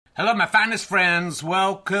Hello, my finest friends.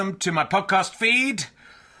 Welcome to my podcast feed,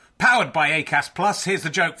 powered by Acast Plus. Here's the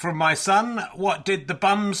joke from my son. What did the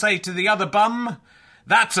bum say to the other bum?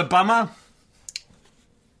 That's a bummer.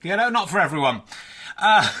 You know, not for everyone.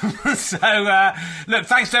 Look,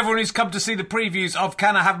 thanks to everyone who's come to see the previews of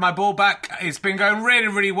Can I Have My Ball Back? It's been going really,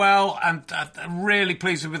 really well, and I'm really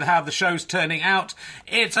pleased with how the show's turning out.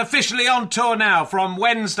 It's officially on tour now. From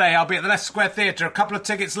Wednesday, I'll be at the Leicester Square Theatre. A couple of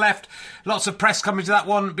tickets left. Lots of press coming to that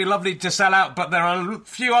one. It'd be lovely to sell out, but there are a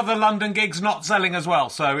few other London gigs not selling as well.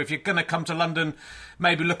 So if you're going to come to London,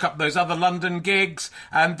 maybe look up those other London gigs.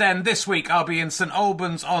 And then this week, I'll be in St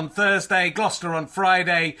Albans on Thursday, Gloucester on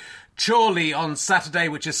Friday, Chorley on Saturday,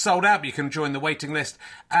 which is sold out, but you can join the waiting list,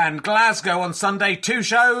 and Glasgow on Sunday. 2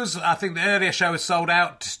 shows. I think the earlier show is sold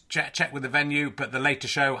out. Check with the venue, but the later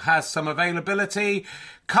show has some availability.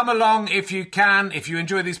 Come along if you can. If you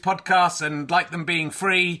enjoy these podcasts and like them being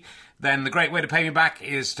free, then the great way to pay me back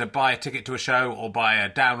is to buy a ticket to a show or buy a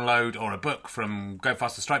download or a book from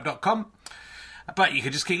gofasterstripe.com. But you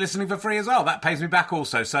could just keep listening for free as well. That pays me back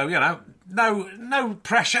also. So, you know, no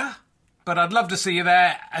pressure. But I'd love to see you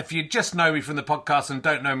there. If you just know me from the podcast and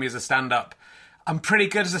don't know me as a stand-up, I'm pretty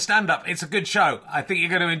good as a stand-up. It's a good show. I think you're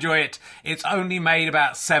going to enjoy it. It's only made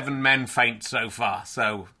about 7 men faint so far.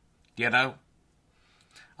 So, you know,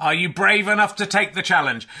 are you brave enough to take the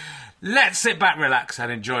challenge? Let's sit back, relax,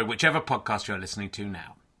 and enjoy whichever podcast you're listening to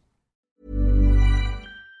now.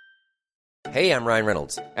 Hey, I'm Ryan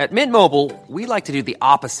Reynolds. At Mint Mobile, we like to do the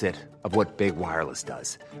opposite of what Big Wireless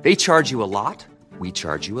does. They charge you a lot. We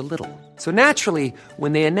charge you a little. So naturally,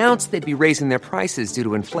 when they announced they'd be raising their prices due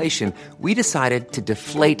to inflation, we decided to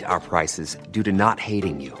deflate our prices due to not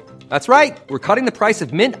hating you. That's right. We're cutting the price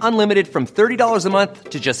of Mint Unlimited from $30 a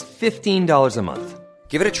month to just $15 a month.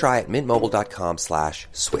 Give it a try at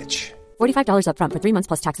mintmobile.com/switch. $45 up front for 3 months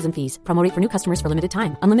plus taxes and fees. Promo rate for new customers for limited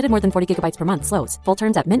time. Unlimited more than 40 gigabytes per month. Slows full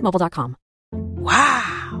terms at mintmobile.com.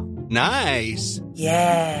 Wow. Nice.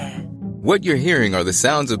 Yeah. What you're hearing are the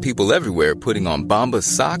sounds of people everywhere putting on Bombas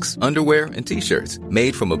socks, underwear, and T-shirts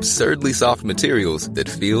made from absurdly soft materials that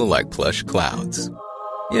feel like plush clouds.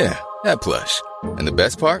 Yeah, that plush. And the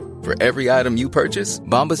best part? For every item you purchase,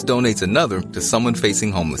 Bombas donates another to someone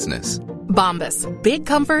facing homelessness. Bombas. Big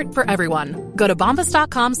comfort for everyone. Go to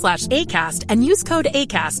bombas.com/ACAST and use code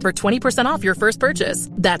ACAST for 20% off your first purchase.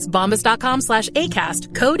 That's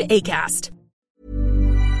bombas.com/ACAST. Code ACAST.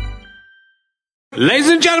 Ladies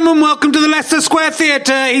and gentlemen, welcome to the Leicester Square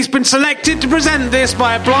Theatre. He's been selected to present this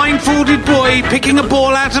by a blindfolded boy picking a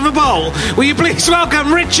ball out of a bowl. Will you please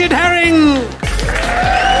welcome Richard Herring?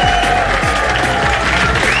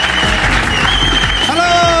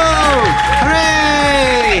 Hello!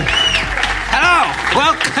 Hooray! Hello!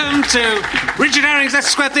 Welcome to Richard Herring's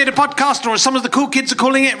Leicester Square Theatre podcast, or as some of the cool kids are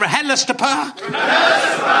calling it, Rahellastapa.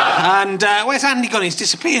 And where's Andy gone? He's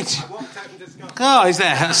disappeared. Oh, he's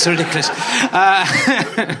there. That's ridiculous.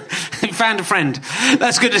 He found a friend.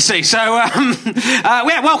 That's good to see. So,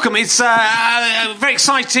 welcome. It's very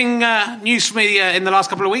exciting news for me in the last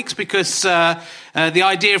couple of weeks, because the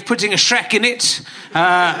idea of putting a Shrek in it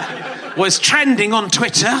was trending on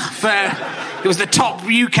Twitter. It was the top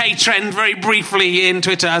UK trend very briefly in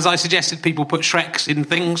Twitter, as I suggested people put Shreks in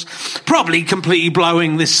things. Probably completely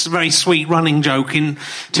blowing this very sweet running joke in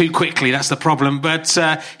too quickly. That's the problem. But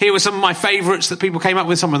here were some of my favourites that people came up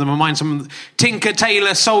with. Some of them are mine. Some Tinker,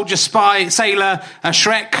 Tailor, Soldier, Spy, Sailor, a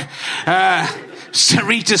Shrek,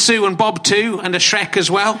 Sarita, Sue and Bob too, and a Shrek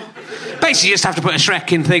as well. Basically, you just have to put a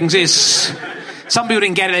Shrek in things. Some people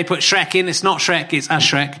didn't get it, they put Shrek in. It's not Shrek, it's a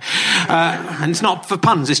Shrek. And it's not for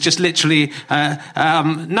puns, it's just literally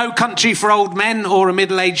No Country for Old Men or a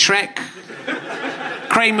middle-aged Shrek.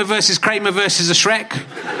 Kramer versus a Shrek.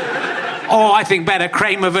 Or, I think better,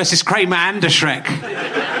 Kramer versus Kramer and a Shrek.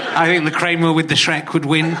 I think the Kramer with the Shrek would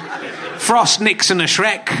win. Frost, Nixon, a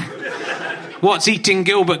Shrek. What's Eating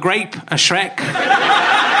Gilbert Grape? A Shrek.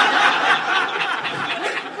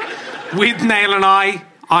 With Nail and I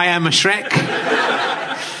am a Shrek.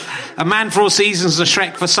 A Man for All Seasons, a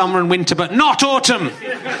Shrek for summer and winter, but not autumn.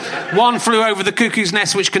 One Flew Over the Cuckoo's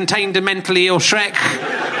Nest, which contained a mentally ill Shrek.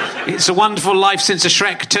 It's a wonderful life since a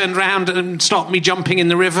Shrek turned round and stopped me jumping in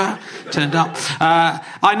the river. Turned up.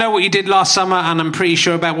 I know what you did last summer, and I'm pretty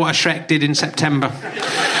sure about what a Shrek did in September.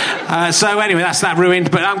 So anyway, that's that ruined.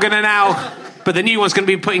 But I'm going to now... But the new one's going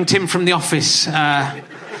to be putting Tim from The Office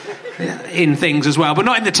in things as well. But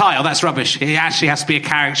not in the title, that's rubbish. It actually has to be a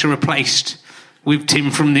character replaced with Tim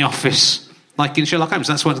from The Office. like in Sherlock Holmes.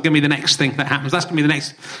 That's what's going to be the next thing that happens. That's going to be the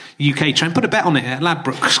next UK trend. Put a bet on it at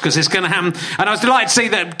Ladbrokes, because it's going to happen. And I was delighted to see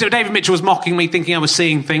that David Mitchell was mocking me, thinking I was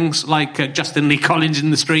seeing things like Justin Lee Collins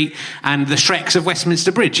in the street and the Shreks of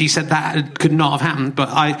Westminster Bridge. He said that could not have happened.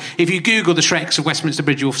 But if you Google the Shreks of Westminster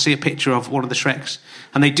Bridge, you'll see a picture of one of the Shreks.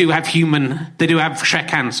 And they do have Shrek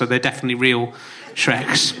hands, so they're definitely real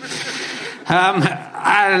Shreks.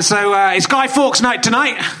 And so it's Guy Fawkes night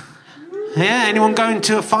tonight. Yeah, anyone going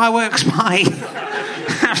to a fireworks party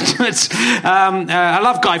afterwards? I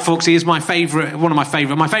love Guy Fawkes. He is my favourite, one of my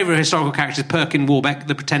favourite. My favourite historical character is Perkin Warbeck,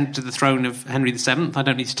 the pretender to the throne of Henry VII. I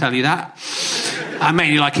don't need to tell you that. I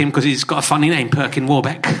mainly like him because he's got a funny name, Perkin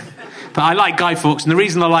Warbeck. But I like Guy Fawkes, and the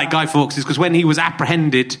reason I like Guy Fawkes is because when he was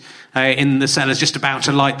apprehended in the cellars just about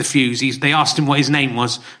to light the fuse, they asked him what his name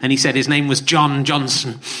was, and he said his name was John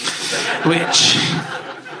Johnson, which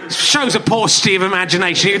shows a paucity of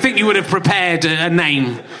imagination. You'd think you would have prepared a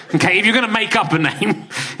name. Okay, if you're going to make up a name.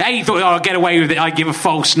 He thought, I'll get away with it, I give a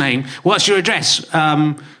false name. What's your address?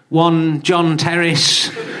 1 John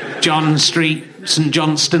Terrace, John Street, St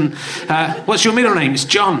Johnston. What's your middle name? It's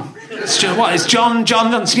John. It's John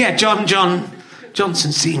Johnson? Yeah, John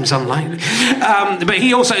Johnson seems unlikely. But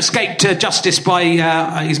he also escaped justice by...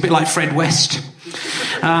 he's a bit like Fred West.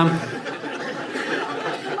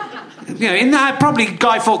 In that, probably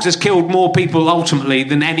Guy Fawkes has killed more people ultimately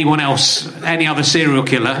than anyone else, any other serial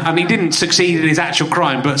killer. And he didn't succeed in his actual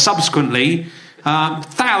crime, but subsequently,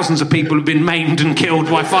 thousands of people have been maimed and killed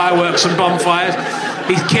by fireworks and bonfires.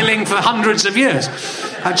 He's killing for hundreds of years.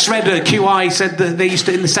 I just read QI said that they used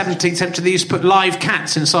to, in the 17th century, they used to put live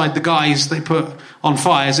cats inside the guys they put on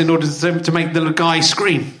fires in order to make the guy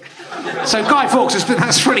scream. So Guy Fawkes has been,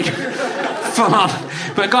 that's pretty fun.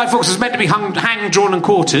 But Guy Fawkes is meant to be hanged, drawn and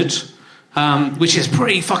quartered. Which is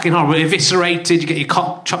pretty fucking horrible. Eviscerated, you get your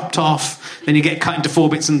cock chopped off, then you get cut into 4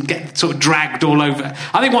 bits and get sort of dragged all over.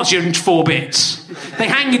 I think once you're in 4 bits, they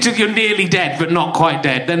hang you till you're nearly dead but not quite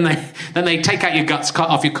dead. Then they take out your guts, cut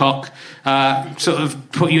off your cock, sort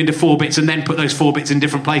of put you into 4 bits and then put those 4 bits in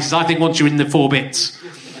different places. I think once you're in the 4 bits,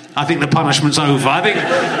 I think the punishment's over. I think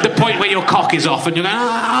the point where your cock is off and you're going,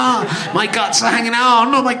 my guts are hanging out,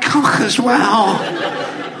 not my cock as well.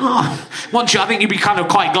 I think you'd be kind of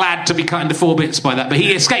quite glad to be cut into 4 bits by that. But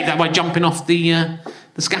he escaped that by jumping off the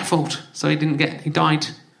scaffold. So he died.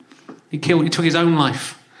 He took his own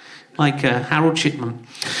life. Like Harold Shipman.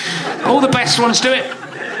 All the best ones do it.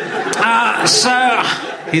 So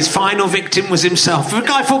his final victim was himself. For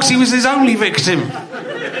Guy Fawkes, he was his only victim.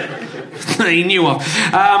 He knew of.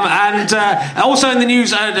 And also in the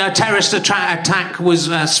news, a terrorist attack was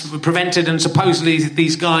prevented, and supposedly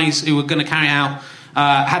these guys who were going to carry out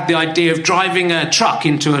had the idea of driving a truck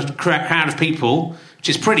into a crowd of people, which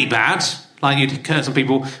is pretty bad, like you'd hurt some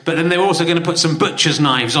people, but then they were also going to put some butcher's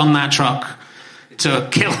knives on that truck to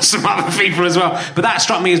kill some other people as well. But that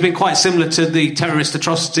struck me as being quite similar to the terrorist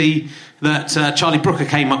atrocity that Charlie Brooker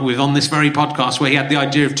came up with on this very podcast, where he had the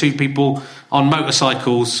idea of 2 people on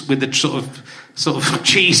motorcycles with the sort of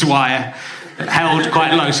cheese wire held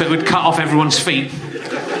quite low so it would cut off everyone's feet.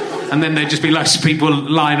 And then there'd just be loads of people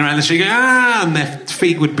lying around the street going, and their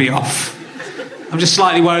feet would be off. I'm just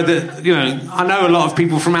slightly worried that, I know a lot of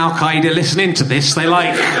people from Al-Qaeda listening to this. They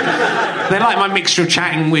like my mixture of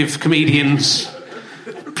chatting with comedians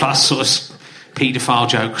plus sort of paedophile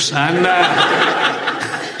jokes. And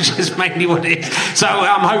which is mainly what it is. So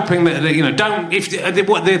I'm hoping that, don't... If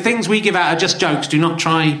the things we give out are just jokes, do not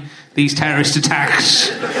try these terrorist attacks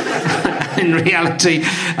in reality.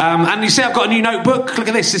 And you see I've got a new notebook. Look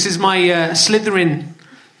at this. This is my Slytherin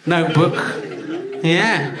notebook.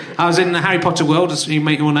 Yeah. I was in the Harry Potter world, as you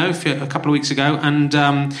may all know, a couple of weeks ago, and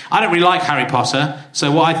I don't really like Harry Potter,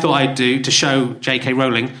 so what I thought I'd do to show J.K.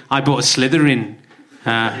 Rowling, I bought a Slytherin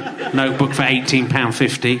notebook for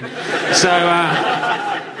 £18.50.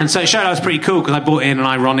 So it showed I was pretty cool because I bought it in an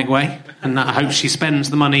ironic way, and I hope she spends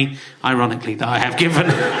the money ironically that I have given.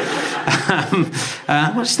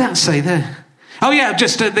 What does that say there? Oh yeah,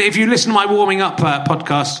 just if you listen to my warming up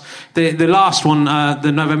podcast, the last one,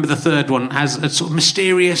 the November the 3rd one, has a sort of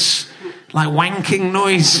mysterious, like wanking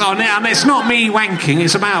noise on it, and it's not me wanking;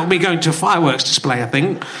 it's about me going to a fireworks display, I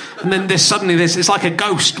think. And then it's like a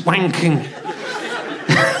ghost wanking.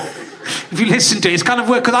 If you listen to it, it's kind of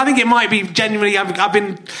weird, because I think it might be genuinely... I've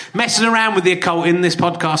been messing around with the occult in this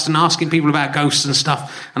podcast and asking people about ghosts and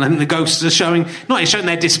stuff, and I think the ghosts are showing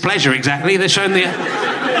their displeasure exactly, they're showing the...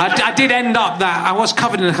 I did end up that... I was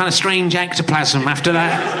covered in a kind of strange ectoplasm after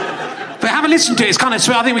that. But have a listen to it, it's kind of...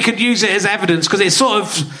 I think we could use it as evidence, because it's sort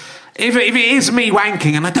of... If it is me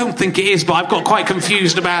wanking, and I don't think it is, but I've got quite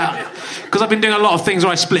confused about, because I've been doing a lot of things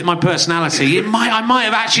where I split my personality. I might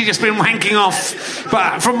have actually just been wanking off,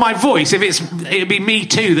 but from my voice, it'd be me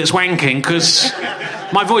too that's wanking, because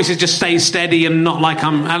my voice is just stays steady and not like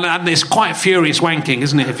and it's quite furious wanking,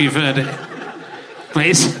 isn't it? If you've heard it, but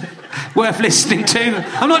it's worth listening to.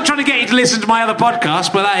 I'm not trying to get you to listen to my other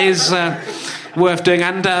podcast, but that is worth doing.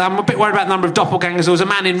 And I'm a bit worried about the number of doppelgangers. There was a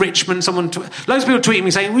man in Richmond, loads of people tweeting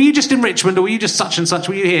me saying, were you just in Richmond, or were you just such and such,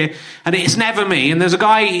 were you here? And it's never me. And there's a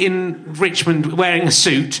guy in Richmond wearing a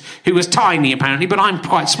suit who was tiny apparently, but I'm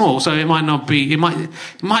quite small, so it might not be,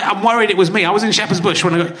 I'm worried it was me. I was in Shepherd's Bush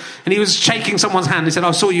and he was shaking someone's hand. He said,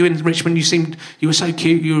 I saw you in Richmond, you were so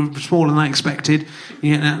cute, you were smaller than I expected.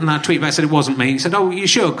 Yeah, and I tweeted back, said it wasn't me. He said, oh, you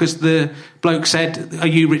sure? Because the bloke said, are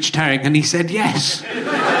you Rich Herring? And he said, yes.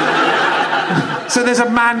 So there's a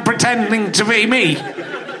man pretending to be me.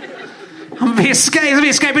 I'm a bit scared,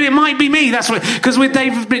 but it might be me. That's what. Because with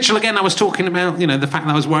David Mitchell again, I was talking about the fact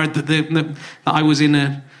that I was worried that I was in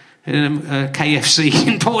a KFC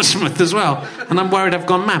in Portsmouth as well, and I'm worried I've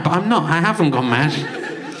gone mad, but I'm not. I haven't gone mad.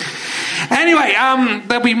 Anyway,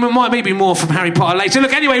 there'll be maybe more from Harry Potter later.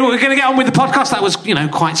 Look, anyway, we're going to get on with the podcast. That was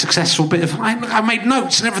quite successful. I made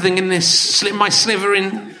notes and everything in this. My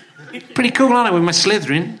Slytherin, pretty cool, aren't I, with my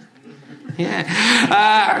Slytherin? Yeah,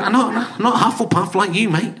 not Hufflepuff like you,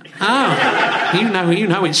 mate. Oh, you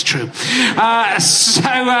know it's true. We've got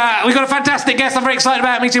a fantastic guest. I'm very excited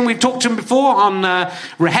about meeting. We've talked to him before on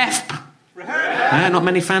Rehef. Not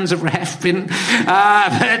many fans of Rehef, but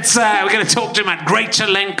we're going to talk to him at greater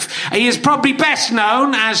length. He is probably best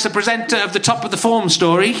known as the presenter of the Top of the Form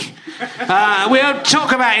story. We'll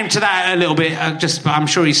talk about him to that a little bit. I'm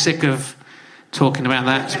sure he's sick of talking about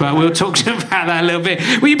that, but we'll talk to him about that a little bit.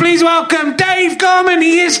 Will you please welcome Dave Gorman?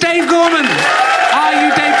 He is Dave Gorman. Are you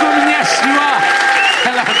Dave Gorman? Yes, you are.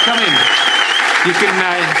 Hello, come in. You can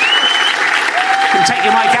take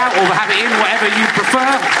your mic out or have it in, whatever you prefer.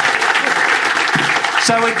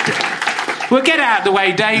 So we'll get out of the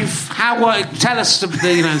way, Dave. Tell us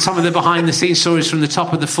some of the behind-the-scenes stories from the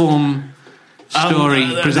Top of the Form story.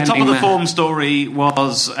 The Top of the Form story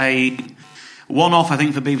was a one-off, I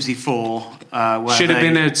think, for BBC 4. Should have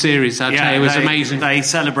been a series, I'd tell you. It was amazing. They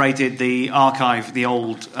celebrated the archive, the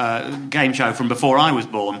old game show from before I was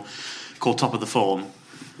born, called Top of the Form.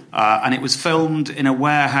 And it was filmed in a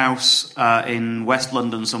warehouse in West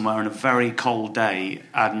London somewhere on a very cold day.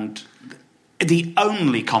 And the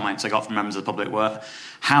only comments I got from members of the public were,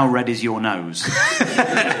 how red is your nose?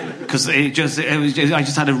 Because I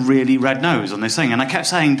just had a really red nose on this thing, and I kept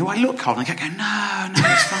saying, do I look cold? And I kept going, no,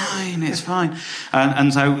 it's fine.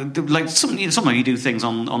 And so, like, sometimes you do things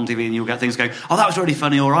on TV and you'll get things going, oh, that was really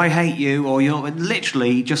funny, or I hate you, or you're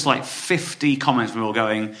literally just like 50 comments from all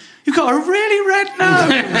going, you've got a really red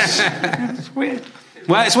nose. It's weird.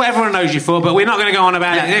 Well, it's what everyone knows you for, but we're not going to go on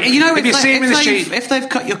about it. If you see him in the street, if they've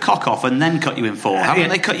cut your cock off and then cut you in 4, haven't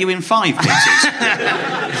they cut you in 5 pieces?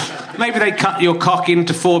 Maybe they cut your cock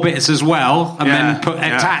into 4 bits as well, and then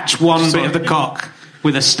attach one bit of the cock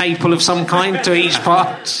with a staple of some kind to each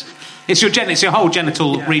part. It's your whole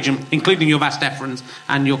genital region, including your vas deferens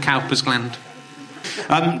and your Cowper's gland.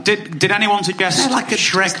 Did anyone suggest like a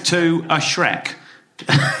Shrek to a Shrek?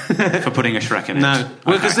 For putting a Shrek in it? No.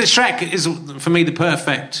 Well, because the Shrek is, for me, the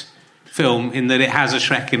perfect film in that it has a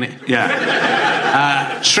Shrek in it.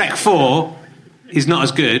 Yeah. Shrek 4 is not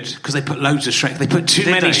as good because they put loads of Shrek. They put too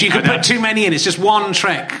many. You could put too many in. It's just one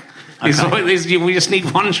Shrek. Okay. We just need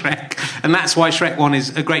one Shrek. And that's why Shrek 1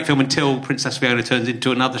 is a great film until Princess Fiona turns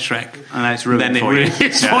into another Shrek. And then it's ruined for you.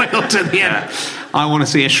 It's spoiled to the end. I want to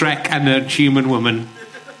see a Shrek and a human woman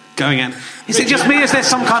going in. Is it just me? Is there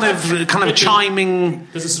some kind of chiming?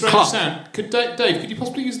 There's a strange clock? sound. Dave, could you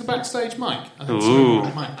possibly use the backstage mic? I think Ooh.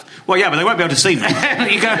 Mic. Well, yeah, but they won't be able to see me.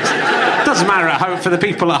 You go. Doesn't matter at home for the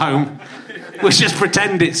people at home. We'll just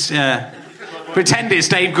pretend it's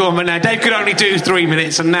Dave Gorman. Now, Dave could only do 3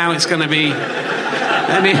 minutes, and now it's going to be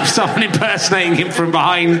someone impersonating him from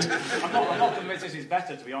behind. I'm not convinced this is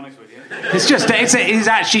better, to be honest with you. It's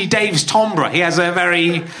actually Dave's timbre. He has a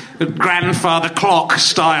very grandfather clock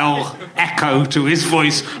style echo to his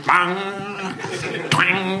voice. Bang,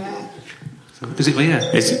 twang. Is it weird?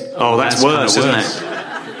 That's worse, isn't it?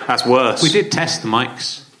 That's worse. We did test the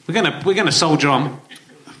mics. We're gonna soldier on.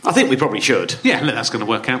 I think we probably should. Yeah, look, that's going to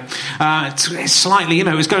work out. It's slightly, it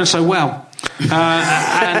was going so well. And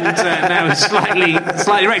now it's slightly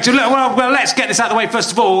wrecked. So look, well, let's get this out of the way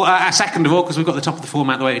first of all. Second of all, because we've got the Top of the Form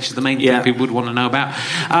out of the way, which is the main thing people would want to know about.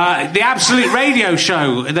 The Absolute Radio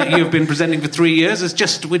show that you've been presenting for 3 years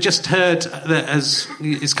we just heard that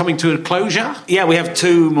is coming to a closure. Yeah, we have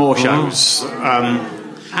 2 more shows.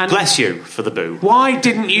 Bless you for the boo. Why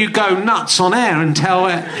didn't you go nuts on air and tell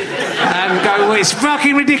it and go, it's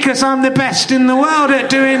fucking ridiculous, I'm the best in the world at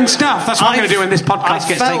doing stuff. That's what I'm going to do when this podcast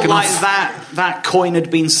gets taken off. I off. felt like that coin had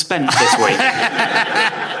been spent this week.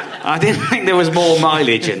 I didn't think there was more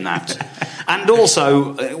mileage in that. And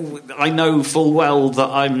also, I know full well that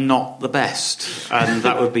I'm not the best, and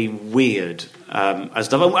that would be weird. As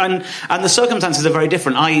stuff. And the circumstances are very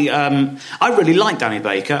different. I really like Danny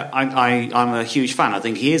Baker. I'm a huge fan. I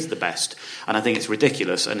think he is the best, and I think it's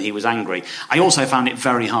ridiculous. And he was angry. I also found it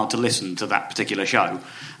very hard to listen to that particular show.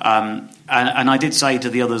 And I did say to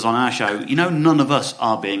the others on our show, none of us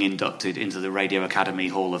are being inducted into the Radio Academy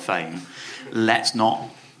Hall of Fame. Let's not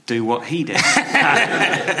do what he did.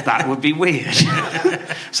 That would be weird.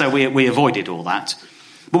 So we avoided all that.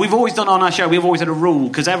 But we've always done on our show, we've always had a rule,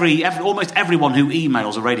 because almost everyone who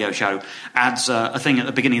emails a radio show adds a thing at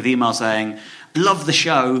the beginning of the email saying, love the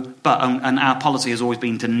show, but and our policy has always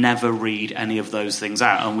been to never read any of those things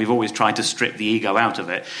out, and we've always tried to strip the ego out of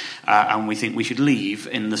it, and we think we should leave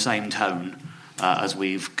in the same tone as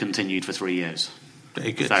we've continued for 3 years.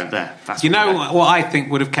 Very good. So there. That's what I think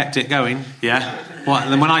would have kept it going? Yeah.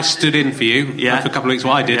 When I stood in for you for a couple of weeks,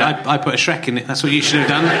 what I did, I put a Shrek in it. That's what you should have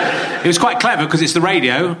done. It was quite clever because it's the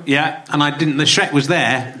radio. Yeah. And the Shrek was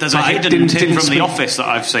there. There's a hidden tip from The Office that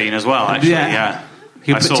I've seen as well, actually. Yeah.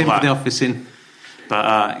 You put Tim from The Office in.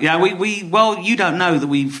 But, well, you don't know that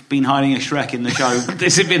we've been hiding a Shrek in the show.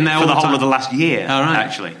 Has it been there for all the whole time? of the last year, right.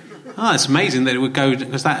 actually. Oh, it's amazing that it would go,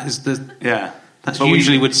 because that is the... Yeah. That's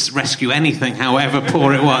usually would rescue anything, however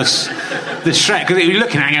poor it was. The Shrek, because you're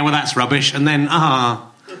looking at it, well, that's rubbish, and then, look at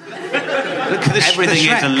everything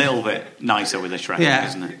the is a little bit nicer with a Shrek,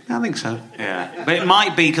 isn't it? I think so. Yeah, but it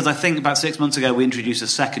might be because I think about 6 months ago we introduced a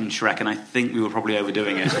second Shrek, and I think we were probably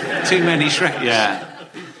overdoing it. Too many Shreks. Yeah,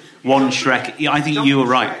 one Shrek. Yeah, I think you were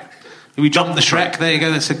right. We jumped the Shrek. There you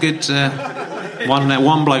go. That's a good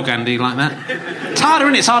one bloke, Andy, like that. It's harder,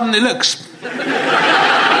 isn't it? It's harder than it looks.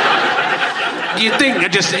 You'd think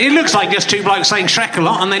it looks like just two blokes saying Shrek a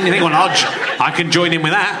lot, and then you think, well, I can join in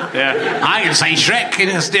with that. Yeah. I can say Shrek in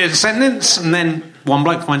a sentence, and then one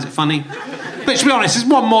bloke finds it funny. But to be honest, it's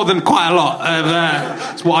one more than quite a lot of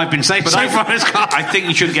it's what I've been saying so far. I think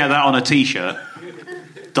you should get that on a T-shirt.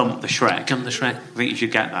 Dump the Shrek. Dump the Shrek. I think you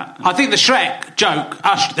should get that. I think the Shrek joke,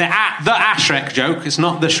 the Ashrek joke, it's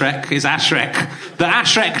not the Shrek, it's Ashrek. The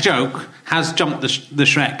Ashrek joke has jumped the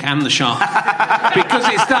Shrek and the shark. Because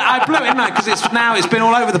I blew it in that, because it's been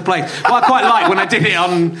all over the place. Well, I quite like when I did it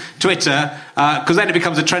on Twitter, because then it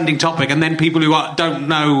becomes a trending topic, and then people who don't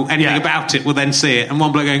know anything about it will then see it. And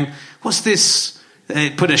one bloke going, what's this?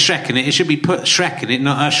 Put a Shrek in it. It should be put Shrek in it,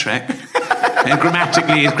 not a Shrek.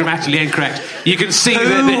 Grammatically incorrect. You can see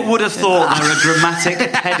who would have thought there were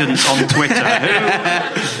dramatic pedants on Twitter?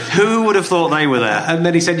 Who would have thought they were there? And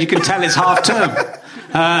then he said, you can tell it's half term.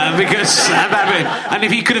 Because and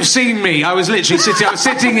if you could have seen me, I was literally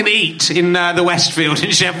sitting in Eat in the Westfield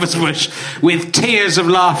in Shepherd's Bush with tears of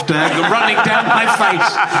laughter running down my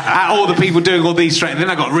face at all the people doing all these straight. Then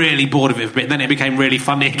I got really bored of it a bit. Then it became really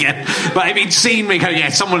funny again. But if he'd seen me go,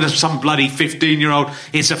 some bloody 15-year-old,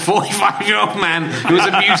 it's a 45-year-old man who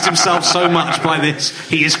has amused himself so much by this.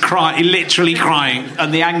 He is literally crying.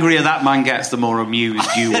 And the angrier that man gets, the more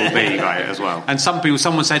amused you will be by it as well. And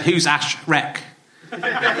someone said, who's Ashrek?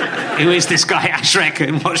 Who is this guy Ashrek,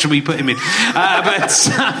 and what should we put him in? Well,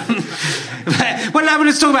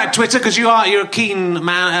 let's talk about Twitter, because you're a keen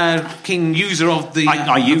user of the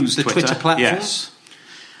I use the Twitter platform. Yes,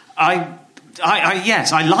 I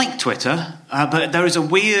like Twitter, but there is a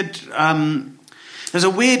weird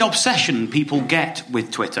obsession people get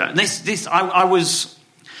with Twitter. And I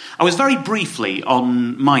was very briefly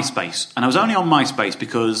on MySpace, and I was only on MySpace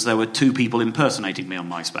because there were two people impersonating me on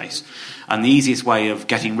MySpace, and the easiest way of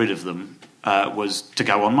getting rid of them was to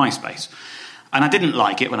go on MySpace. And I didn't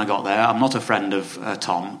like it when I got there. I'm not a friend of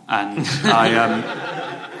Tom, and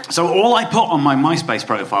so all I put on my MySpace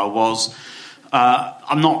profile was,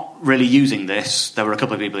 I'm not really using this. There were a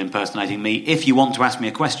couple of people impersonating me. If you want to ask me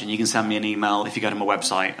a question, you can send me an email if you go to my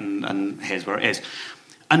website, and here's where it is.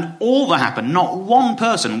 And all that happened, not one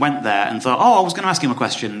person went there and thought, I was going to ask him a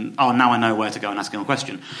question. Oh, now I know where to go and ask him a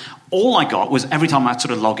question. All I got was every time I'd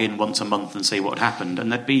sort of log in once a month and see what happened, and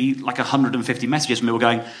there'd be like 150 messages from people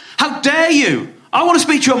going, how dare you? I want to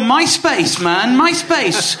speak to you on MySpace, man.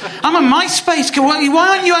 MySpace. I'm on MySpace.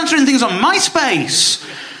 Why aren't you answering things on MySpace?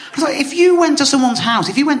 I was like, if you went to someone's house,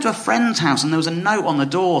 if you went to a friend's house and there was a note on the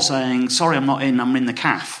door saying, sorry, I'm not in, I'm in the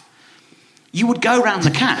cafe, you would go round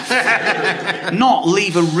the cafe, not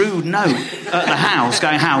leave a rude note at the house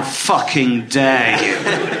going, how fucking dare you?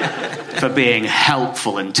 for being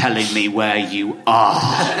helpful and telling me where you are.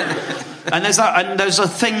 And there's a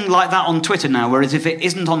thing like that on Twitter now, whereas if it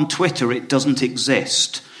isn't on Twitter, it doesn't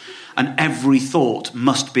exist. And every thought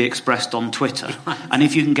must be expressed on Twitter. And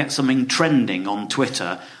if you can get something trending on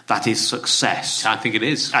Twitter, that is success. I think it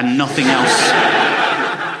is. And nothing else.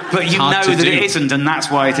 But you know that it isn't, and that's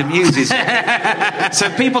why it amuses you.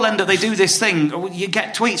 So people end up, they do this thing. You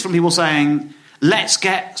get tweets from people saying, let's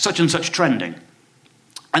get such and such trending.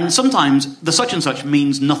 And sometimes the such and such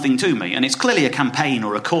means nothing to me. And it's clearly a campaign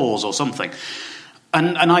or a cause or something.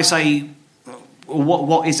 And I say,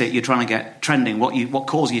 what is it you're trying to get trending? What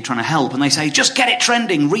cause are you trying to help? And they say, just get it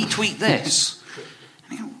trending, retweet this.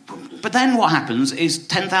 But then what happens is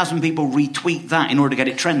 10,000 people retweet that in order to get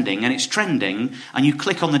it trending, and it's trending, and you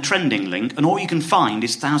click on the trending link, and all you can find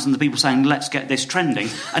is thousands of people saying, let's get this trending,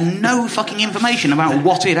 and no fucking information about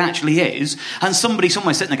what it actually is, and somebody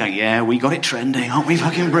somewhere sitting there going, yeah, we got it trending, aren't we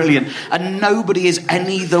fucking brilliant? And nobody is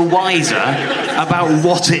any the wiser about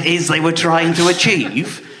what it is they were trying to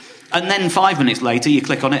achieve. And then 5 minutes later, you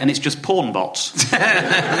click on it and it's just porn bots.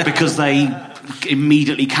 Because they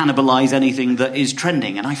immediately cannibalise anything that is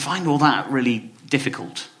trending. And I find all that really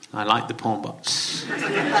difficult. I like the porn bots.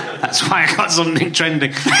 That's why I got something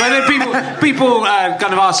trending. But then people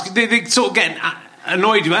kind of ask, they sort of get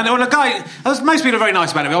annoyed you. And when a guy, most people are very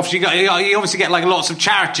nice about it. Obviously, you obviously get like lots of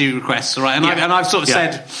charity requests, right? And, and I've sort of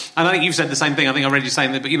said, and I think you've said the same thing. I think I read you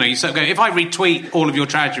saying that, but you sort of go, if I retweet all of your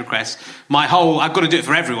charity requests, I've got to do it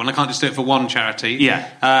for everyone. I can't just do it for one charity.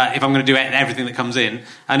 Yeah. If I'm going to do everything that comes in,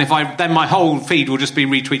 and then my whole feed will just be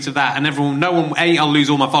retweets of that, and I'll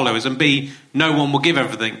lose all my followers, and B, no one will give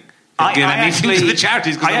everything. I actually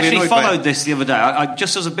followed this the other day. I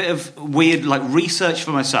just as a bit of weird research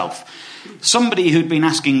for myself. Somebody who'd been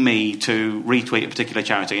asking me to retweet a particular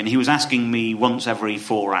charity, and he was asking me once every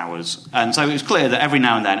 4 hours. And so it was clear that every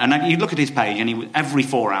now and then, and you'd look at his page, and every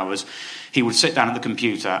 4 hours, he would sit down at the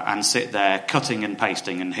computer and sit there cutting and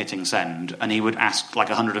pasting and hitting send, and he would ask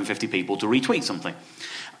 150 people to retweet something.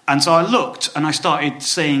 And so I looked, and I started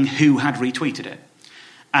seeing who had retweeted it.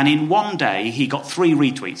 And in one day, he got 3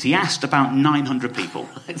 retweets. He asked about 900 people,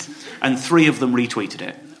 and 3 of them retweeted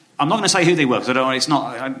it. I'm not going to say who they were, because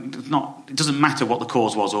it doesn't matter what the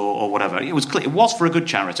cause was or whatever. It was clear. It was for a good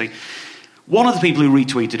charity. One of the people who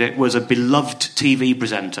retweeted it was a beloved TV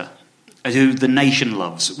presenter who the nation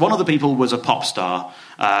loves. One of the people was a pop star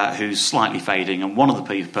who's slightly fading, and one of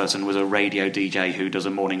the person was a radio DJ who does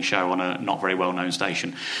a morning show on a not very well-known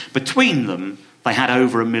station. Between them, they had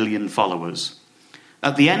over 1 million followers.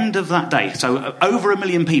 At the end of that day, so over 1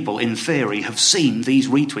 million people, in theory, have seen these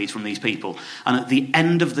retweets from these people. And at the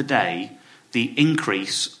end of the day, the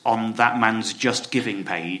increase on that man's Just Giving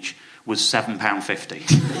page was £7.50.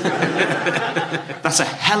 That's a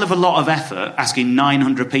hell of a lot of effort, asking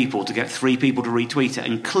 900 people to get 3 people to retweet it.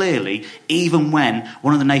 And clearly, even when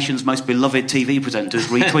one of the nation's most beloved TV presenters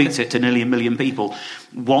retweets it to nearly 1 million people,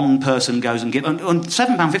 one person goes and gives... And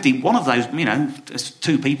 £7.50, one of those,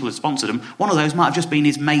 2 people had sponsored him, one of those might have just been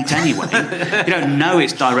his mate anyway. You don't know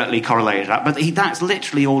it's directly correlated to that, but that's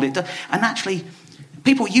literally all it does. And actually,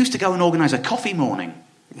 people used to go and organise a coffee morning.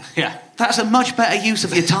 Yeah. That's a much better use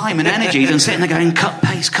of your time and energy than sitting there going, cut,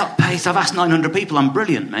 paste, I've asked 900 people, I'm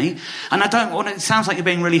brilliant, me. And it sounds like you're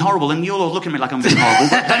being really horrible, and you're all looking at me like I'm being horrible,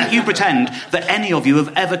 but don't you pretend that any of you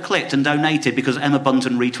have ever clicked and donated because Emma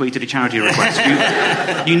Bunton retweeted a charity request.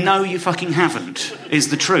 You know you fucking haven't,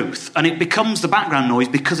 is the truth. And it becomes the background noise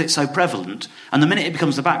because it's so prevalent, and the minute it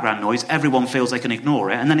becomes the background noise, everyone feels they can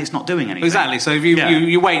ignore it, and then it's not doing anything. Exactly, so if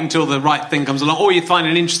you wait until the right thing comes along, or you find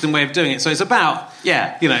an interesting way of doing it. So it's about...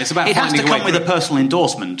 Yeah. It's about... It has to come with a personal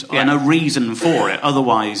endorsement and a reason for it.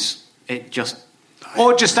 Otherwise, it just...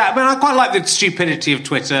 Or just that. I quite like the stupidity of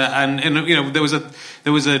Twitter, and there was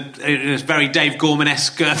a very Dave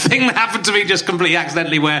Gorman-esque thing that happened to me just completely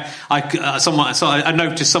accidentally, where I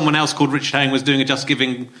noticed someone else called Richard Herring was doing a Just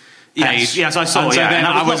Giving page. Yes, I saw. And so then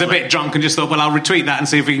I was a bit drunk and just thought, well, I'll retweet that and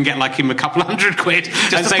see if we can get him a couple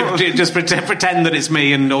 £100 just pretend that it's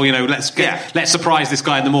me, and let's surprise this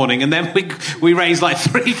guy in the morning, and then we raised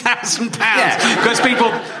 £3,000 because people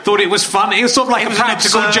thought it was fun. It was sort of like a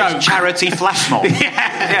practical joke, charity flash mob.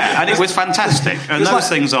 And it was fantastic. And those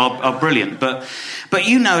things are brilliant. But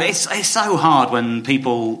it's so hard when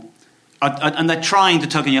people. And they're trying to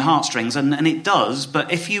tug on your heartstrings, and it does.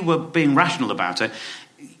 But if you were being rational about it.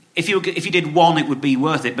 If you did one, it would be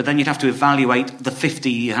worth it, but then you'd have to evaluate the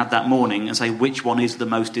 50 you had that morning and say which one is the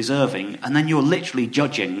most deserving, and then you're literally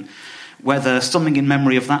judging whether something in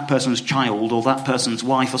memory of that person's child or that person's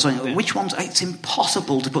wife or something. Yeah. Which ones? It's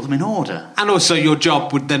impossible to put them in order. And also your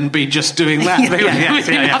job would then be just doing that.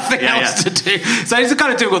 Nothing else to do. So it's a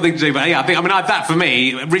kind of difficult thing to do. But yeah, that for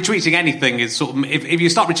me, retweeting anything is sort of, if you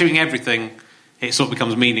start retweeting everything, it sort of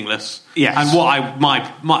becomes meaningless. Yes. And what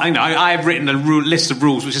I have written a list of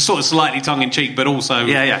rules, which is sort of slightly tongue-in-cheek, but also...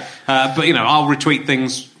 but, I'll retweet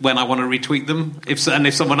things when I want to retweet them. If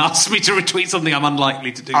someone asks me to retweet something, I'm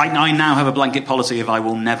unlikely to do. I now have a blanket policy of I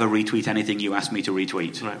will never retweet anything you ask me to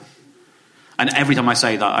retweet. Right. And every time I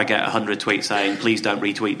say that, I get 100 tweets saying, please don't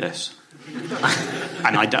retweet this.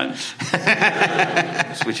 And I don't.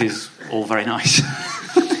 Which is all very nice.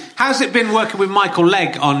 How's it been working with Michael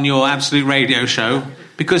Legg on your Absolute Radio show?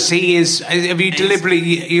 Because he is... Have you deliberately...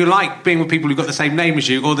 You like being with people who've got the same name as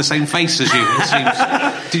you or the same face as you, it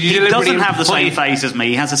seems. Did you he doesn't have the same face as me.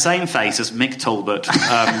 He has the same face as Mick Talbot.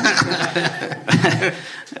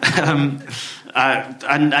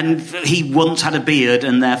 And he once had a beard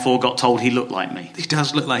and therefore got told he looked like me. He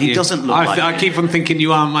does look like you. He doesn't look like me. I keep on thinking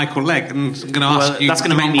you are Michael Legg, and I'm going to ask you... That's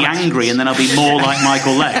going to make me angry, and then I'll be more like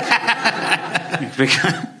Michael Legg.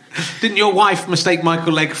 Didn't your wife mistake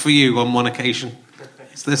Michael Legg for you on one occasion?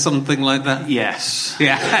 Is there something like that? Yes.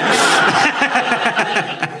 Yeah.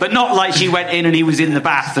 But not like she went in and he was in the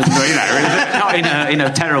bath, and not in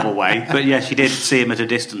a terrible way. But yeah, she did see him at a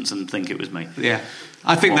distance and think it was me. Yeah.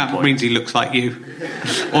 I think that means he looks like you.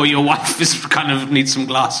 Or your wife needs some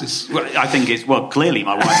glasses. Well, I think it's... Well, clearly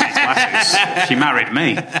my wife needs glasses. She married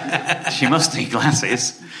me. She must need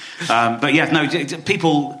glasses. But yeah, no,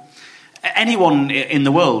 people... Anyone in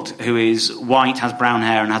the world who is white, has brown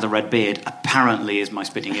hair and has a red beard apparently is my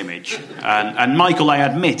spitting image. And Michael, I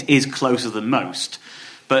admit, is closer than most.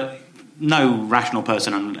 But no rational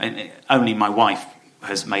person, and only my wife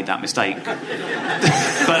has made that mistake. But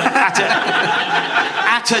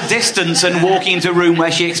at a distance and walking into a room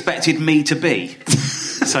where she expected me to be.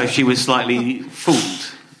 So she was slightly fooled.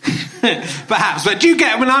 Perhaps, but do you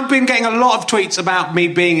get... I've been getting a lot of tweets about me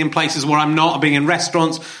being in places where I'm not, being in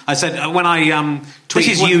restaurants. I said, when I tweet...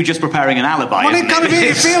 This is you just preparing an alibi, well,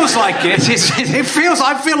 it feels like it.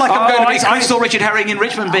 I feel like I'm going to be... I saw Richard Herring in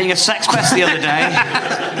Richmond being a sex pest the other day.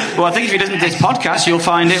 Well, I think if he doesn't do this podcast, you'll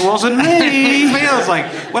find it wasn't me. It feels like...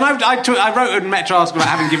 When I wrote a Metro article about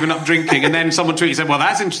having given up drinking, and then someone tweeted and said, well,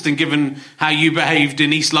 that's interesting given how you behaved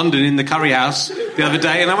in East London in the curry house the other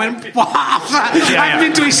day. And I went, what? I've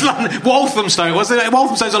been to East London... Walthamstow, was it?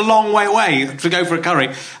 Walthamstow's a long way away to go for a curry.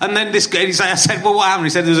 And then this guy, I said, well, what happened? He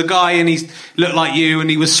said, there was a guy and he looked like you and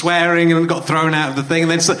he was swearing and got thrown out of the thing. And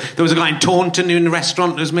then there was a guy in Taunton in the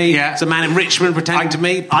restaurant as me. Yeah. It's a man in Richmond pretending to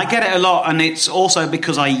me. I get it a lot, and it's also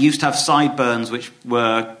because I used to have sideburns, which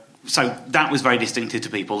were... So that was very distinctive to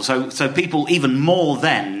people. So people, even more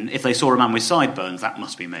then, if they saw a man with sideburns, that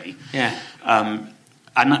must be me. Yeah. And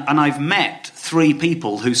I've met 3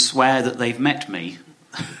 people who swear that they've met me,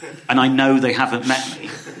 and I know they haven't met me.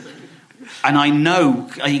 And I know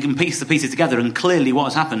you can piece the pieces together, and clearly what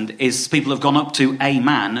has happened is people have gone up to a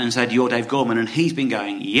man and said, "You're Dave Gorman," and he's been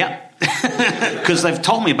going, "Yep," because they've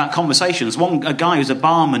told me about conversations. A guy who's a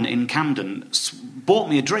barman in Camden bought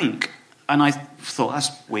me a drink, and I thought, that's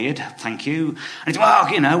weird, thank you. And he said,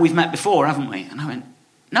 well, we've met before, haven't we? And I went,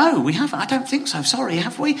 no, we haven't. I don't think so. Sorry,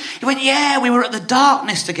 have we? He went, yeah, we were at the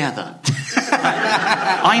Darkness together.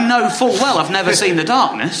 I know full well I've never seen the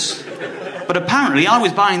Darkness. But apparently I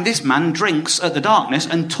was buying this man drinks at the Darkness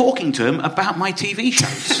and talking to him about my TV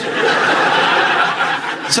shows.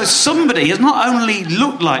 So somebody has not only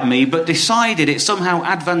looked like me, but decided it's somehow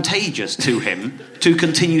advantageous to him to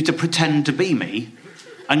continue to pretend to be me,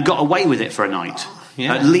 and got away with it for a night.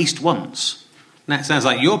 Yeah. At least once. That sounds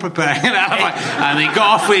like you're preparing an alibi. And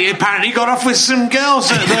he apparently got off with some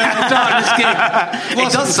girls at the Darkness gig.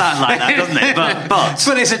 It does sound like that, doesn't it?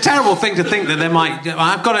 But it's a terrible thing to think that there might...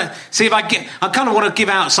 I've got to... See, I kind of want to give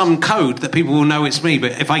out some code that people will know it's me,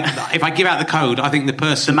 but if I give out the code, I think the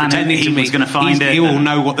person pretending to me... is going to find it. He will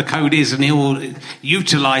know what the code is and he will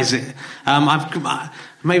utilise it.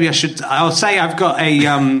 Maybe I should... I'll say I've got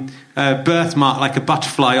a birthmark like a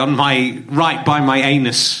butterfly on right by my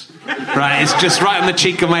anus. Right, it's just right on the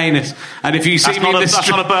cheek of my anus. And if you see me in the street, that's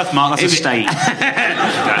not a birthmark, that's a stain.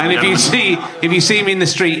 And if you see me in the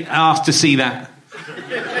street, ask to see that.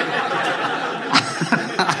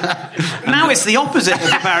 Now it's the opposite of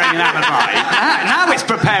preparing an alibi. Now it's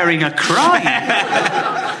preparing a crime.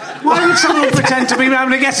 Why would someone pretend to be...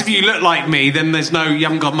 I guess if you look like me, then you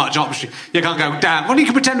haven't got much option. You can't go, damn. Well, you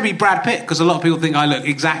can pretend to be Brad Pitt, because a lot of people think I look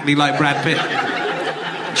exactly like Brad Pitt.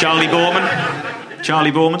 Charlie Borman.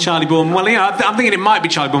 Charlie Boorman. Charlie Boorman. Well, yeah, I'm thinking it might be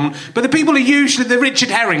Charlie Boorman. But the people are usually, the Richard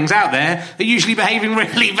Herrings out there, are usually behaving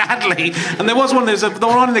really badly. And there was one, they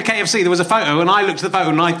were on in the KFC, there was a photo, and I looked at the photo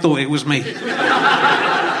and I thought it was me.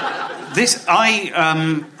 I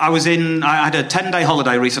had a 10-day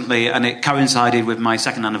holiday recently, and it coincided with my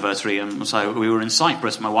second anniversary, and so we were in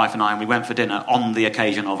Cyprus, my wife and I, and we went for dinner on the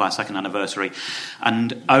occasion of our second anniversary,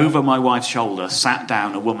 and over my wife's shoulder sat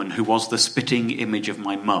down a woman who was the spitting image of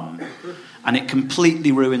my mum, and it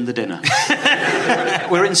completely ruined the dinner.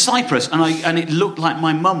 We're in Cyprus, and it looked like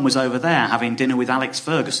my mum was over there having dinner with Alex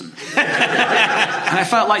Ferguson. And I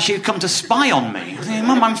felt like she had come to spy on me. I was thinking,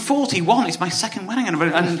 Mum, I'm 41, it's my second wedding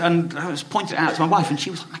anniversary. And I was pointing it out to my wife, and she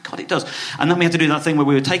was like, oh my God, it does. And then we had to do that thing where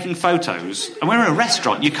we were taking photos, and we're in a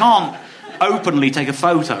restaurant. You can't openly take a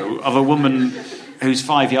photo of a woman who's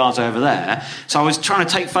 5 yards over there. So I was trying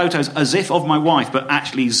to take photos as if of my wife, but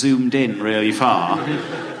actually zoomed in really far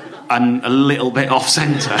and a little bit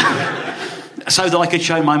off-centre. So that I could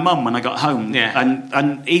show my mum when I got home. Yeah.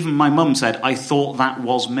 And even my mum said, I thought that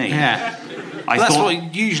was me. Yeah. That's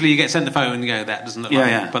what usually you get sent the photo and you go, that doesn't look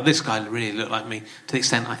like me. But this guy really looked like me, to the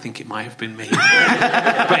extent I think it might have been me.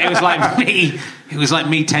 But it was like me. It was like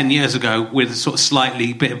me 10 years ago with a sort of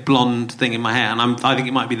slightly bit of blonde thing in my hair, and I think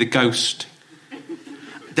it might be the ghost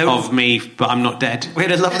of me, but I'm not dead. We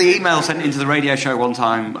had a lovely email sent into the radio show one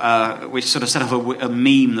time, which sort of set off a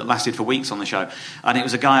meme that lasted for weeks on the show. And it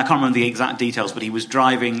was a guy, I can't remember the exact details, but he was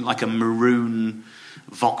driving like a maroon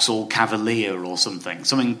Vauxhall Cavalier or something,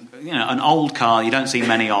 an old car you don't see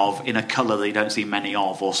many of, in a colour that you don't see many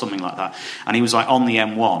of, or something like that. And he was like on the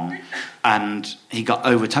M1, and he got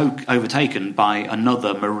overtaken by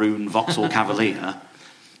another maroon Vauxhall Cavalier.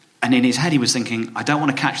 And in his head he was thinking, I don't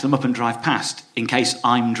want to catch them up and drive past in case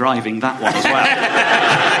I'm driving that one as well.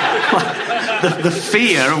 the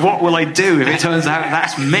fear of what will I do if it turns out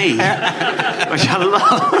that's me, which I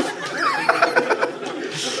love.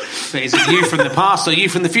 But is it you from the past or you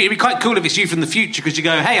from the future? It'd be quite cool if it's you from the future, because you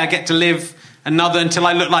go, hey, I get to live another until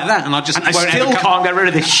I look like that, and I still can't get rid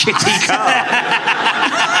of this shitty car.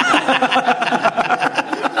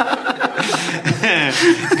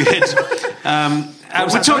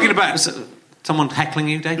 Good. We're talking about someone heckling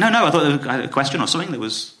you, Dave? No, I thought there was a question or something that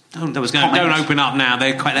was going on. Don't open up now.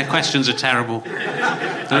 Their questions are terrible.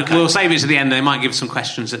 Okay. We'll save it to the end. They might give some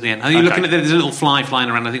questions at the end. Are you looking at there's a little fly flying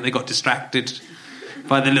around? I think they got distracted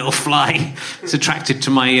by the little fly. It's attracted to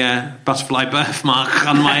my butterfly birthmark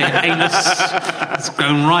on my anus. It's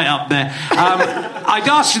going right up there. I'd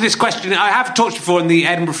asked you this question. I have talked before in the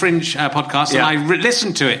Edinburgh Fringe podcast, and I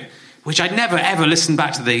listened to it, which I never ever listened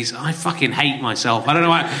back to these. I fucking hate myself. I don't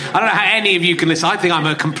know how any of you can listen. I think I'm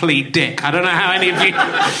a complete dick. I don't know how any of you.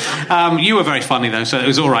 You were very funny though, so it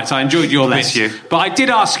was all right. So I enjoyed your bit. You. But I did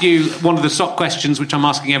ask you one of the stock questions, which I'm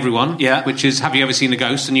asking everyone. Yeah. Which is, have you ever seen a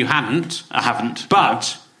ghost? And you hadn't. I haven't.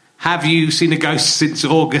 But have you seen a ghost since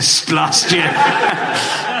August last year?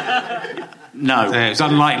 No. It's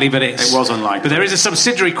unlikely, but it was unlikely. But there is a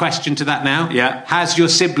subsidiary question to that now. Yeah. Has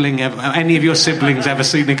any of your siblings ever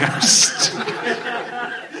seen a ghost?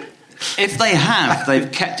 If they have,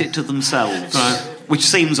 they've kept it to themselves, which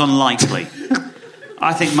seems unlikely.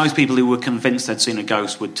 I think most people who were convinced they'd seen a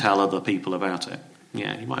ghost would tell other people about it.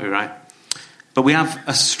 Yeah, you might be right. But we have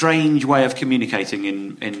a strange way of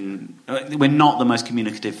communicating we're not the most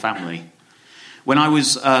communicative family. When I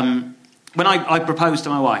was... When I proposed to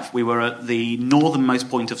my wife, we were at the northernmost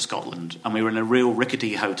point of Scotland, and we were in a real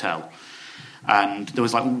rickety hotel. And there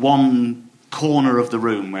was like one corner of the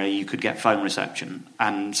room where you could get phone reception.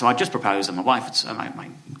 And so I just proposed, and my wife, my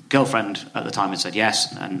girlfriend at the time, had said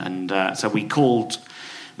yes. And so we called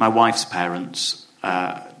my wife's parents,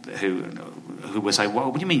 who were saying,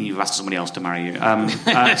 what do you mean you've asked somebody else to marry you?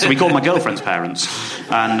 So we called my girlfriend's parents,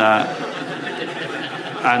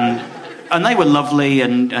 and they were lovely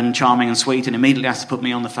and charming and sweet, and immediately asked to put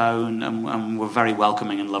me on the phone, and were very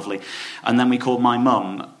welcoming and lovely. And then we called my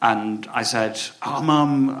mum, and I said, oh,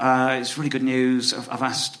 Mum, it's really good news. I've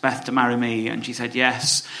asked Beth to marry me, and she said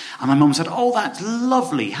yes. And my mum said, oh, that's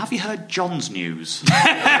lovely. Have you heard John's news?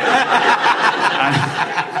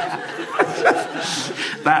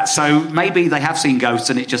 So maybe they have seen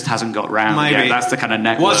ghosts and it just hasn't got round. Maybe. Yeah, that's the kind of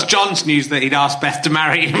network. Was John's news that he'd asked Beth to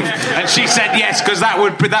marry him? And she said yes, because that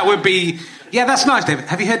would be... Yeah, that's nice, David.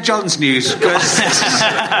 Have you heard John's news? Because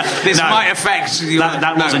this might affect...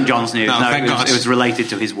 That wasn't John's news. No, it was related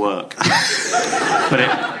to his work.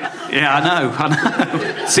 Yeah, I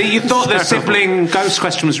know. See, you thought the sibling ghost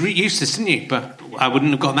question was useless, didn't you? But I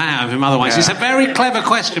wouldn't have got that out of him otherwise. Yeah. It's a very clever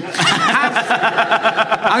question.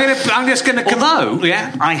 I'm just going to. Although,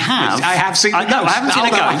 yeah, I have seen. I haven't seen a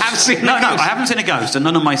ghost. I have seen. No, I haven't seen a ghost, and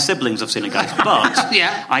none of my siblings have seen a ghost. But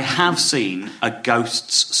yeah, I have seen a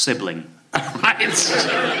ghost's sibling.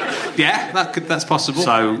 Yeah, that's possible.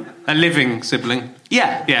 So a living sibling.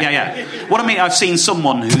 Yeah. What I mean, I've seen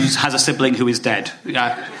someone who has a sibling who is dead.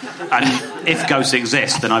 Yeah. And if ghosts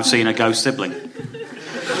exist, then I've seen a ghost sibling.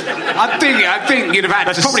 I think you'd have had.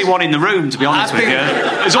 There's probably one in the room, to be honest with you.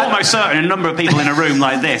 There's almost certain a number of people in a room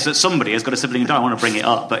like this that somebody has got a sibling who don't want to bring it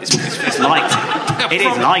up, but it's likely. It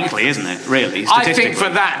is likely, isn't it? Really, I think for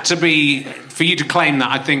that to be, for you to claim that,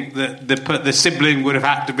 I think that the sibling would have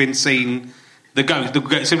had to have been seen.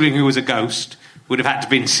 The sibling who was a ghost would have had to have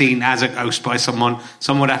been seen as a ghost by someone.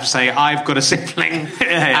 Someone would have to say, "I've got a sibling,"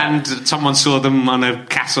 and someone saw them on a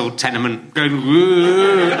castle tenement going,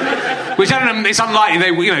 "Whoa," which I don't know. It's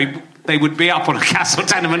unlikely they would be up on a castle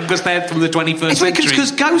tenement because they're from the 21st century.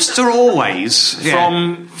 Because ghosts are always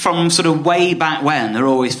from sort of way back when. They're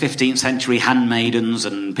always 15th century handmaidens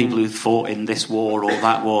and people who fought in this war or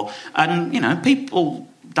that war, and people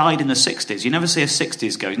died in the 60s. You never see a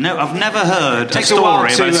 60s ghost. No, I've never heard a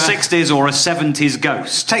story about a 60s or a 70s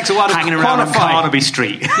ghost. Takes a while to hanging around on Carnaby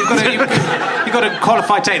Street. You've got to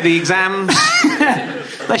qualify, take the exams.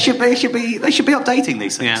 They should be updating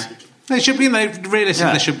these things. Yeah. They should be.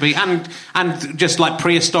 Realistically, they should be, and just like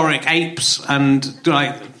prehistoric apes and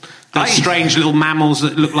like those strange little mammals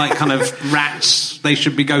that look like kind of rats. They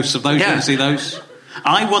should be ghosts of those. You can see those.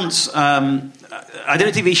 I once. I did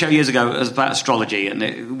a TV show years ago about astrology, and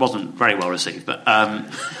it wasn't very well received. But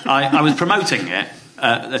I was promoting it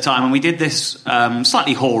at the time, and we did this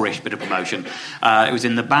slightly whorish bit of promotion. It was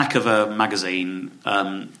in the back of a magazine,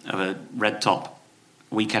 of a red top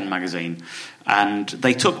weekend magazine, and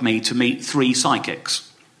they took me to meet 3 psychics.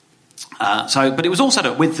 But it was all set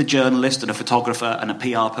up with the journalist and a photographer and a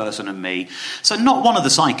PR person and me. So not one of the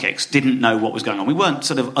psychics didn't know what was going on. We weren't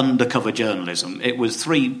sort of undercover journalism. It was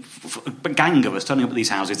a gang of us turning up at these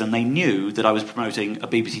houses, and they knew that I was promoting a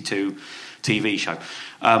BBC Two TV show.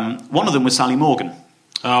 One of them was Sally Morgan.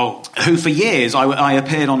 Oh, who for years I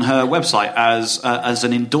appeared on her website as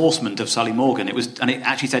an endorsement of Sally Morgan. And it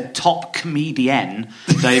actually said top comedian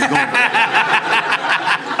Dave Gordon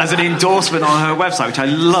as an endorsement on her website, which I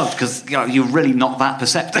loved because you're really not that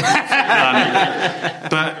perceptive. One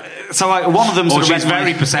of them. Or she's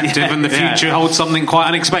very perceptive, and the future holds something quite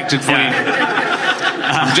unexpected for you.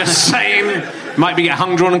 I'm just saying. Might be get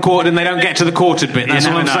hung, drawn and quartered and they don't get to the quartered bit. That's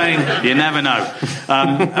what I'm saying. You never know.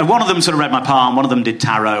 One of them sort of read my palm, one of them did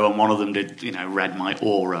tarot, and one of them did, read my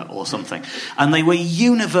aura or something. And they were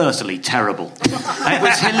universally terrible. And it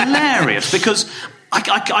was hilarious because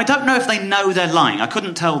I don't know if they know they're lying. I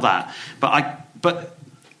couldn't tell that. But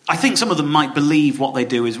I think some of them might believe what they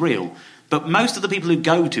do is real. But most of the people who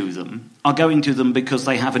go to them are going to them because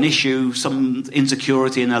they have an issue, some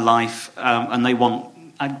insecurity in their life, and they want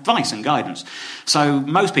advice and guidance. So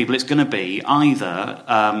most people, it's going to be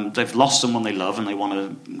either they've lost someone they love and they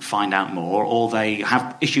want to find out more, or they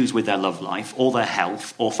have issues with their love life, or their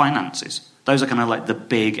health, or finances. Those are kind of like the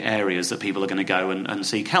big areas that people are going to go and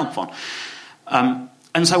seek help on.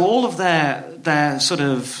 And so all of their sort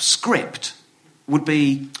of script would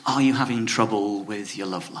be, are you having trouble with your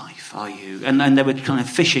love life? Are you? And they were kind of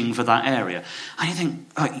fishing for that area. And you think,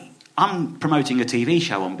 I'm promoting a TV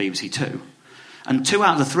show on BBC Two. And 2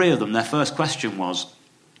 out of the 3 of them, their first question was,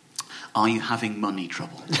 are you having money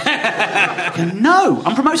trouble? No,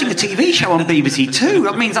 I'm promoting a TV show on BBC Two.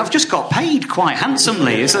 That means I've just got paid quite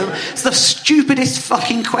handsomely. It's the stupidest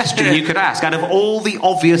fucking question you could ask. Out of all the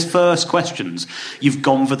obvious first questions, you've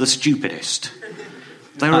gone for the stupidest.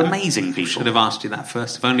 They're amazing people. Should have asked you that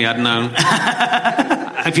first, if only I'd known.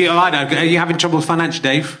 Are you having trouble with financial,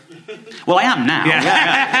 Dave? Well, I am now.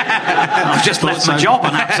 Yeah. I've just left my job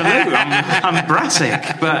on Absolute. I'm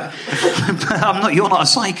Brassic, but I'm not. You're not a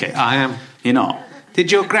psychic. I am. You're not.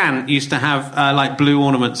 Did your gran used to have like blue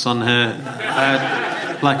ornaments on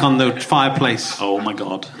her, like on the fireplace? Oh my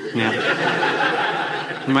God!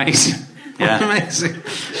 Yeah. Amazing. Yeah. Amazing.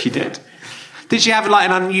 She did. Did she have like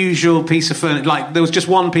an unusual piece of furniture? Like there was just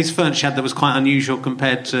one piece of furniture she had that was quite unusual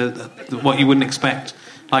compared to what you wouldn't expect.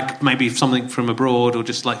 Like maybe something from abroad, or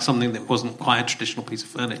just like something that wasn't quite a traditional piece of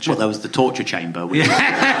furniture. Well, there was the torture chamber. We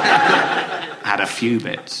had a few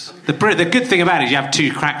bits. The good thing about it is you have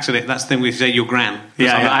 2 cracks at it. That's the thing we say your gran.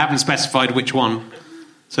 I haven't specified which one.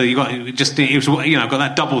 So you got got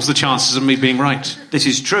that doubles the chances of me being right. This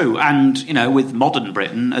is true, and with modern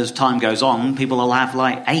Britain, as time goes on, people will have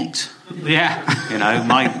like 8. Yeah.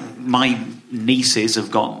 My nieces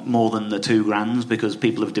have got more than the 2 grands because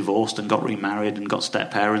people have divorced and got remarried and got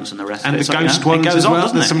step parents and the rest and of it. And the ghost ones as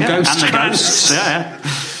well. There's some ghost and the grands. ghosts. Yeah.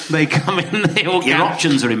 They come in. They all Your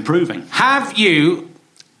options are improving. Have you?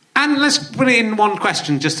 And let's put it in one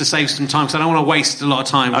question just to save some time, because I don't want to waste a lot of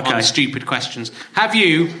time on stupid questions. Have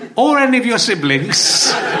you, or any of your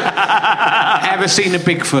siblings, ever seen a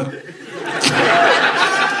Bigfoot?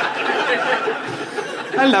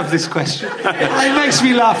 I love this question. It makes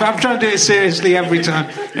me laugh. I'm trying to do it seriously every time.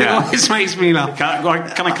 It always makes me laugh.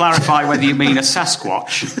 Can I clarify whether you mean a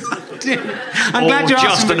Sasquatch? I'm glad you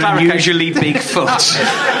asked just an unusually big foot?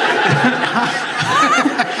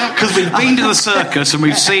 Because we've been to the circus and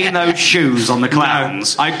we've seen those shoes on the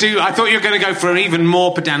clowns. No, I do. I thought you were going to go for an even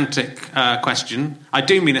more pedantic question. I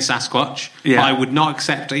do mean a Sasquatch, but I would not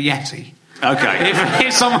accept a Yeti. Okay.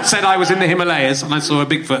 If someone said I was in the Himalayas and I saw a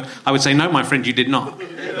Bigfoot, I would say, no, my friend, you did not.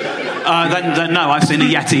 Then no, I've seen a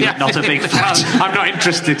Yeti, not a Bigfoot. I'm not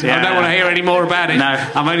interested. I don't want to hear any more about it. No.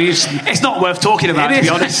 I'm only It's not worth talking about, to be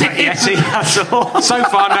honest. Yeti, that's all. So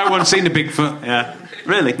far, no one's seen a Bigfoot. Yeah.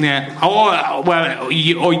 Really? Yeah. Or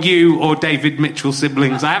you or David Mitchell's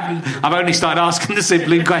siblings. I've only started asking the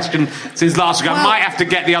sibling question since last week. I might have to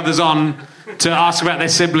get the others on to ask about their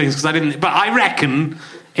siblings, because I didn't. But I reckon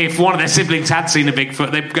if one of their siblings had seen a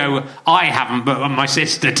Bigfoot, they'd go, I haven't, but my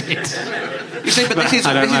sister did. You see, but this is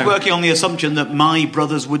working on the assumption that my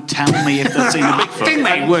brothers would tell me if they'd seen a Bigfoot. I think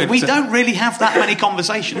they would. We don't really have that many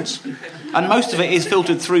conversations. And most of it is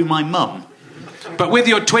filtered through my mum. But with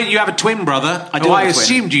your twin, you have a twin brother. I do. I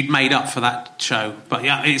assumed you'd made up for that show, but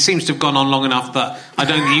yeah, it seems to have gone on long enough that I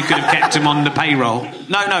don't think you could have kept him on the payroll.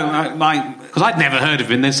 No, because I'd never heard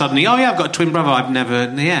of him. Then suddenly, I've got a twin brother. I've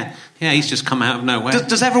never, he's just come out of nowhere.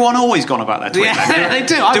 Does everyone always gone about their twin? Yeah, they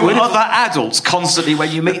do. Do other adults constantly,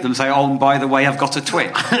 when you meet them, say, "Oh, and by the way, I've got a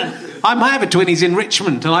twin"? I might have a twin. He's in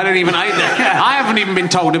Richmond, and I don't even. I haven't even been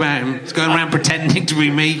told about him. He's going around pretending to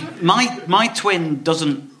be me. My twin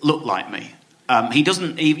doesn't look like me. He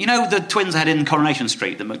doesn't even... You know the twins I had in Coronation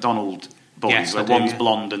Street, the McDonald boys, yes, where one's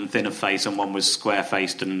blonde and thin of face and one was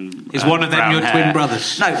square-faced and Is one of them your hair. twin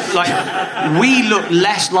brothers? No, we look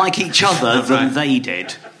less like each other than they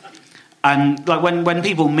did. And when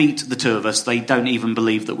people meet the two of us, they don't even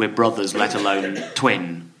believe that we're brothers, let alone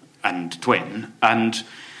twin. And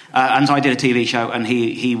so I did a TV show, and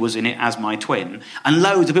he was in it as my twin. And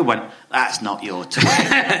loads of people went, "That's not your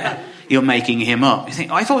twin. You're making him up." You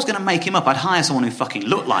think, if I was going to make him up, I'd hire someone who fucking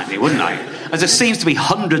looked like me, wouldn't I? As there seems to be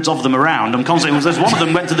hundreds of them around. I'm constantly... There's one of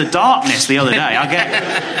them went to the darkness the other day.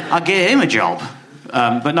 I'll get him a job.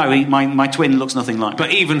 But no, my twin looks nothing like me.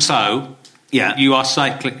 But even so... Yeah. You are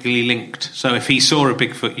cyclically linked. So if he saw a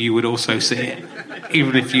Bigfoot, you would also see it,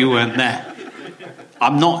 even if you weren't there.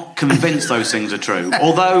 I'm not convinced those things are true.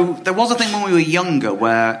 Although there was a thing when we were younger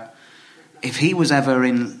where if he was ever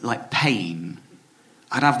in pain,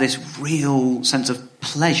 I'd have this real sense of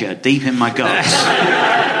pleasure deep in my guts.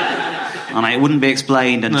 And it wouldn't be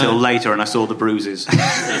explained until later, and I saw the bruises.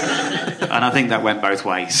 And I think that went both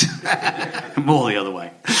ways. More the other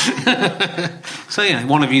way. So,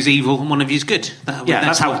 one of you's evil and one of you's good.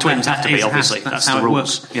 That's how twins have to be, obviously. That's how the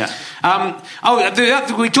rules. Works.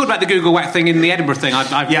 Yeah. We talked about the Google Whack thing in the Edinburgh thing.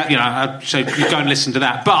 So you go and listen to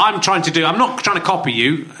that. But I'm not trying to copy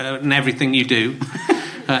you and everything you do.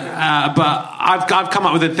 But I've come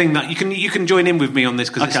up with a thing that you can join in with me on this,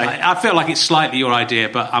 because I feel like it's slightly your idea,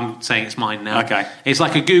 but I'm saying it's mine now. Okay. It's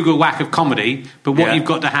like a Google Whack of comedy, but what you've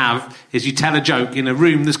got to have is you tell a joke in a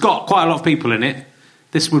room that's got quite a lot of people in it.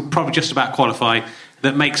 This would probably just about qualify.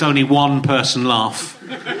 That makes only one person laugh,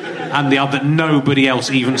 and nobody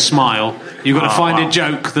else even smile. You've got to find a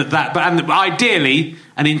joke but ideally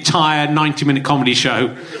an entire 90-minute comedy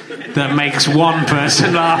show that makes one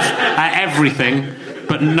person laugh at everything,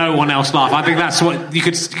 but no one else laugh. I think that's what you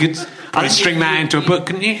could string that into a book,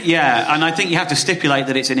 couldn't you? Yeah, and I think you have to stipulate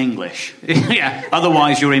that it's in English. Yeah.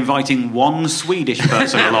 Otherwise, you're inviting one Swedish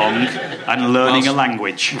person along and learning a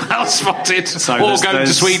language. Well spotted. So or go to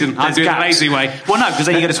Sweden. I'd do it the lazy way. Well, no, because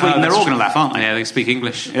then you go to Sweden, they're all going to laugh, aren't they? Yeah, they speak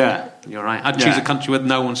English. Yeah. You're right. I'd choose a country where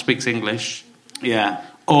no one speaks English. Yeah.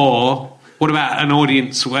 Or, what about an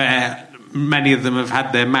audience where many of them have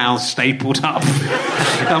had their mouths stapled up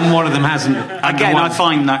and one of them hasn't? Again, I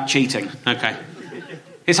find that cheating. Okay.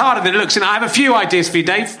 It's harder than it looks. And I have a few ideas for you,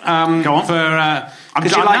 Dave. Go on. I'm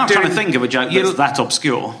trying to think of a joke that's that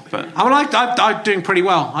obscure. But I'm doing pretty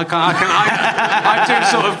well. I do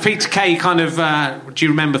sort of Peter Kay kind of. Do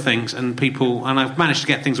you remember things and people? And I've managed to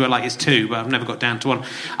get things where it's two, but I've never got down to one.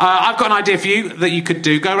 I've got an idea for you that you could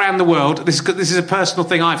do. Go around the world. This is a personal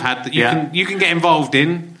thing I've had that you can get involved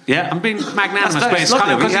in. Yeah. I'm being magnanimous, That's but it's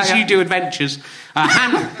kind of lovely. because Yeah, yeah. you do adventures.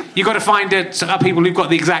 You've got to find people who've got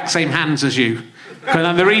the exact same hands as you.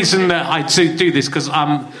 And the reason that I do this, because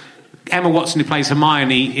Emma Watson, who plays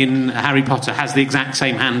Hermione in Harry Potter, has the exact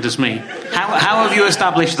same hand as me. How have you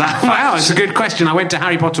established that? Wow, it's a good question. I went to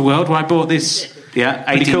Harry Potter World where I bought this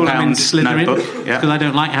pretty cool £18 Slytherin, notebook. Yeah. because I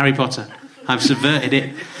don't like Harry Potter. I've subverted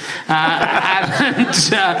it.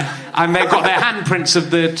 And they've got their handprints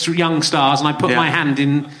of the young stars, and I put my hand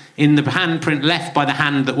in the handprint left by the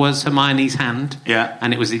hand that was Hermione's hand. Yeah.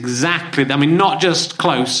 And it was exactly... I mean, not just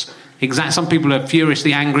close... Some people are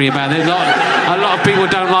furiously angry about it. A lot of people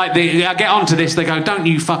don't like get onto this. They go, "Don't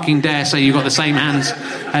you fucking dare say you've got the same hands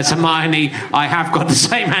as Hermione." I have got the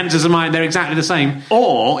same hands as Hermione. They're exactly the same.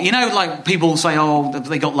 Or, like people say,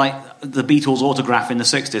 they got like the Beatles autograph in the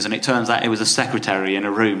 60s, and it turns out it was a secretary in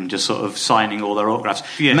a room just sort of signing all their autographs.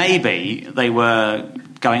 Yeah. Maybe they were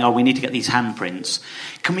going, we need to get these handprints.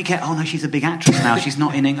 Can we get... Oh, no, she's a big actress now. She's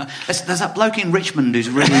not in England. There's that bloke in Richmond who's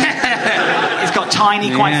really... he's got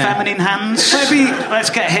tiny, quite feminine hands.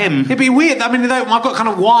 Let's get him. It'd be weird. I mean, I've got kind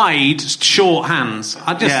of wide, short hands.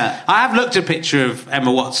 I have looked at a picture of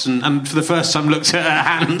Emma Watson, and for the first time looked at her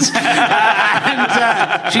hands.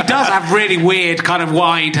 And she does have really weird, kind of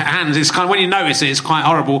wide hands. It's kind of, when you notice it, it's quite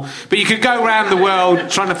horrible. But you could go around the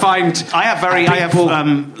world trying to find... I have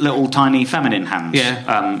little, tiny, feminine hands.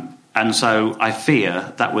 Yeah. And so I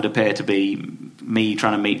fear that would appear to be me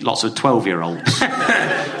trying to meet lots of 12-year-olds.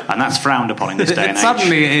 And that's frowned upon in this day and age.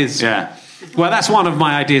 Suddenly it is. Yeah. Well, that's one of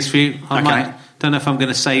my ideas for you. Okay. Don't know if I'm going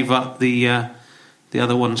to save up the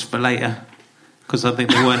other ones for later, because I think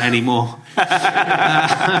there weren't any more.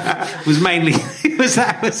 Was mainly... was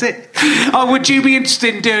it? Oh, would you be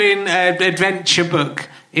interested in doing an adventure book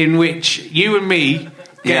in which you and me...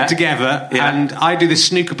 get together, and I do this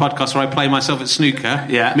snooker podcast where I play myself at snooker.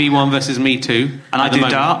 Yeah. Me 1 versus me 2. And I do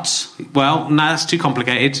darts. Well, no, that's too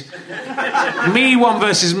complicated. Me 1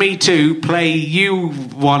 versus me 2 play you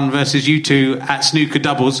 1 versus you 2 at snooker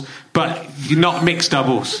doubles, but not mixed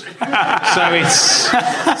doubles. So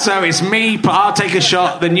it's me, but I'll take a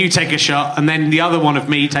shot, then you take a shot, and then the other one of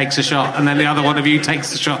me takes a shot, and then the other one of you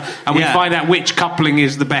takes the shot, and we find out which coupling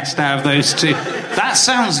is the best out of those two. That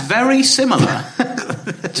sounds very similar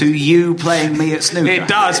to you playing me at snooker. It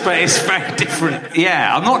does, but it's very different.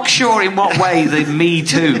 Yeah, I'm not sure in what way the Me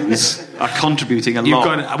Too's are contributing a lot.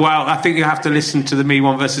 I think you have to listen to the Me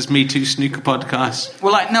 1 versus Me 2 snooker podcast.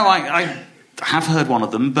 Well, I have heard one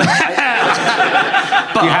of them, but...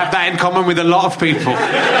 You have that in common with a lot of people.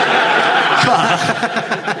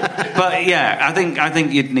 But yeah, I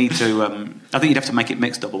think you'd need to... I think you'd have to make it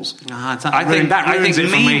mixed doubles. I think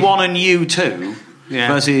me 1 and you 2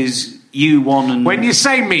 versus... you 1 and... When you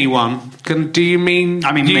say me 1, do you mean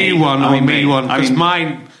you me. 1 or me 1? Because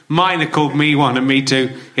mine are called me 1 and me 2.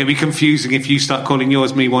 It'd be confusing if you start calling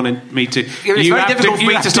yours me 1 and me 2. It's very difficult for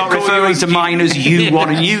me to start referring to mine as you 1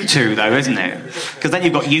 and you 2, though, isn't it? Because then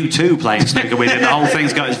you've got you 2 playing snooker with it. The whole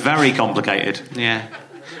thing's it's very complicated. Yeah.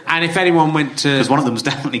 And if anyone went to... Because one of them's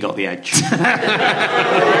definitely got the edge.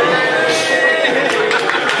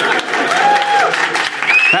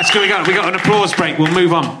 That's good. We got an applause break. We'll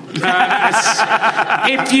move on.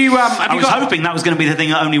 If you, I was hoping that was going to be the thing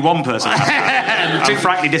that only one person had. I'm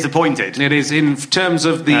frankly disappointed. It is in terms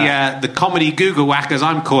of the comedy Google whack, as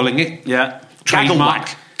I'm calling it. Yeah, Trademark.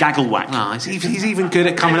 Gaggle whack. Oh, he's even good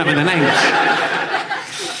at coming up with the names.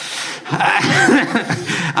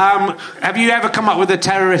 Have you ever come up with a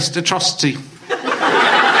terrorist atrocity?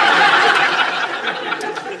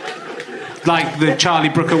 Like the Charlie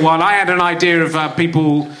Brooker one. I had an idea of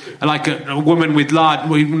people, like a woman with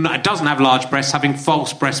doesn't have large breasts, having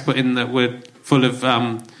false breasts put in that were full of...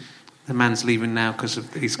 the man's leaving now because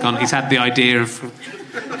he's gone. He's had the idea of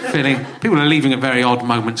filling... People are leaving at very odd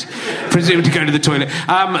moments, presumed to go to the toilet.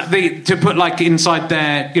 To put inside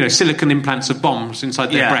their, silicone implants of bombs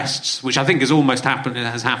inside their breasts, which I think has almost happened. It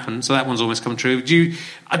has happened, so that one's almost come true.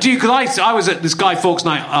 Because I was at this Guy Fawkes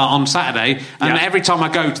night on Saturday, and every time I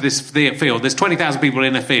go to this field, there's 20,000 people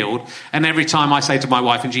in a field, and every time I say to my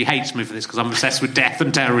wife, and she hates me for this because I'm obsessed with death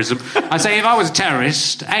and terrorism, I say if I was a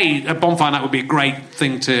terrorist, a bonfire night would be a great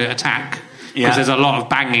thing to attack. Because there's a lot of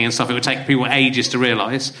banging and stuff. It would take people ages to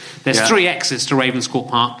realise. There's 3 exits to Ravenscourt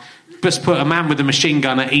Park. Just put a man with a machine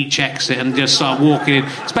gun at each exit and just start walking in,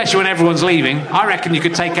 especially when everyone's leaving. I reckon you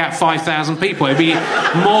could take out 5,000 people. It'd be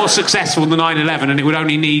more successful than 9/11, and it would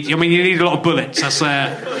only need... you need a lot of bullets.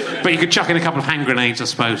 But you could chuck in a couple of hand grenades, I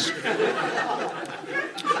suppose.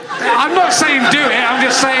 I'm not saying do it.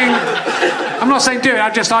 I'm not saying do it.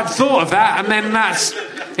 I've thought of that, and then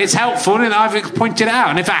it's helpful, and I've pointed it out.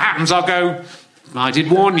 And if that happens, I'll go, I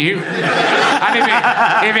did warn you.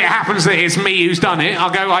 And if it happens that it's me who's done it,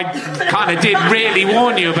 I'll go, I kind of did really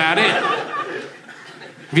warn you about it.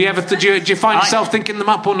 Have you ever? Do you find yourself thinking them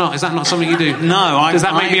up or not? Is that not something you do? No. Does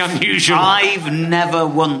that make me unusual? I've never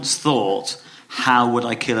once thought, how would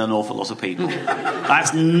I kill an awful lot of people?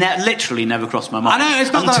 That's literally never crossed my mind. I know,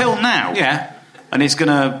 it's not until now. Yeah. And it's going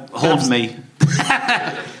to haunt me.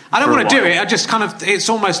 I don't want to do it. I just kind of... It's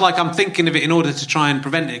almost like I'm thinking of it in order to try and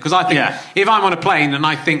prevent it. Because I think if I'm on a plane and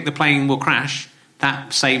I think the plane will crash,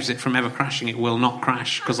 that saves it from ever crashing. It will not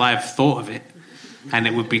crash because I have thought of it. And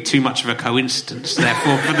it would be too much of a coincidence,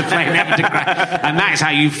 therefore, for the plane ever to crash. And that is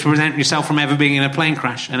how you prevent yourself from ever being in a plane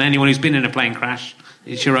crash. And anyone who's been in a plane crash,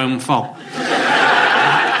 it's your own fault.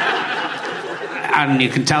 And you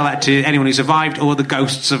can tell that to anyone who survived or the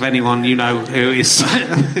ghosts of anyone you know who is...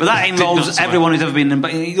 But that involves everyone who's ever been in...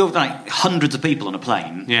 You've got like hundreds of people on a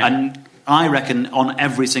plane. Yeah. And I reckon on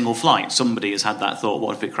every single flight, somebody has had that thought,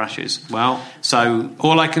 what if it crashes? Well, so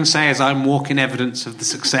all I can say is I'm walking evidence of the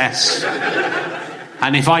success.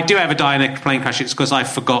 And if I do ever die in a plane crash, it's because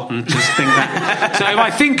I've forgotten to think that. So if I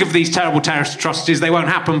think of these terrible terrorist atrocities, they won't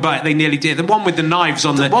happen, but they nearly did. The one with the knives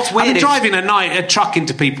on the... What's weird is... driving a truck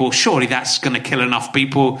into people, surely that's going to kill enough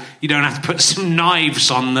people. You don't have to put some knives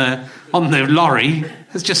on the lorry.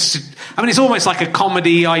 It's just... I mean, it's almost like a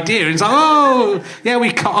comedy idea. It's like, oh, yeah,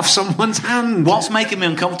 we cut off someone's hand. What's making me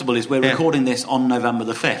uncomfortable is we're recording this on November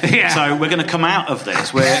the 5th. Yeah. So we're going to come out of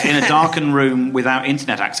this. We're in a darkened room without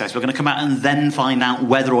internet access. We're going to come out and then find out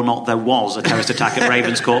whether or not there was a terrorist attack at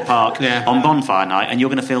Ravenscourt Park on Bonfire Night, and you're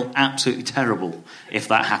going to feel absolutely terrible if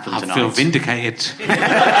that happened tonight. I feel vindicated.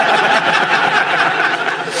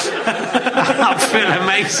 I feel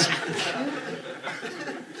amazing.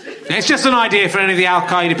 It's just an idea for any of the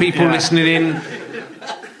Al-Qaeda people listening in.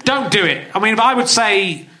 Don't do it. I mean, I would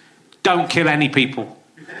say don't kill any people.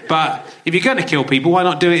 But if you're going to kill people, why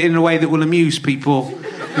not do it in a way that will amuse people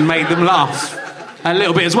and make them laugh a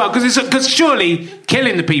little bit as well? Because surely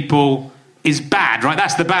killing the people is bad, right?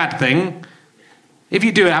 That's the bad thing. If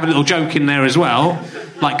you do have a little joke in there as well,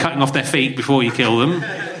 like cutting off their feet before you kill them...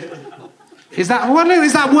 Is that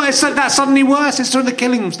worse? That's suddenly worse? It's sort of the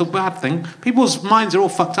killing's the bad thing. People's minds are all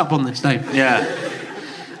fucked up on this, Dave. Yeah.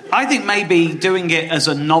 I think maybe doing it as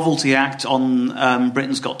a novelty act on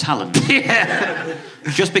Britain's Got Talent. Yeah.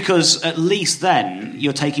 Just because at least then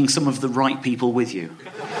you're taking some of the right people with you.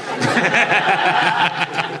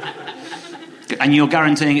 And you're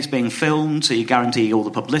guaranteeing it's being filmed, so you guarantee all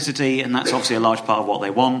the publicity, and that's obviously a large part of what they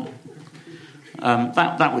want.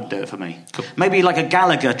 That would do it for me. Cool. Maybe like a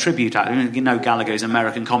Gallagher tribute act. You know Gallagher is an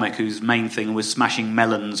American comic whose main thing was smashing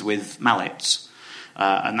melons with mallets.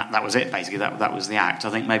 And that was it, basically. That was the act. I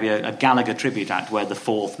think maybe a Gallagher tribute act where the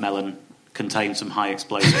fourth melon contains some high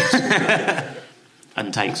explosives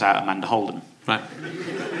and takes out Amanda Holden. Right.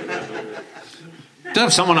 Do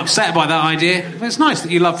have someone upset by that idea. It's nice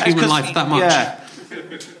that you love human life that much. Yeah.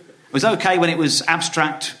 It was okay when it was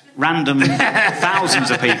abstract... random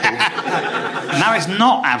thousands of people. Now it's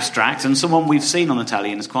not abstract, and someone we've seen on the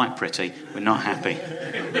telly and is quite pretty. We're not happy.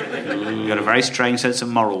 You've got a very strange sense of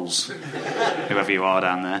morals, whoever you are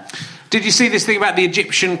down there. Did you see this thing about the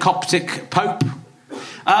Egyptian Coptic Pope?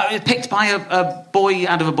 Picked by a boy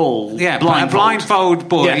out of a ball. Yeah, a blindfold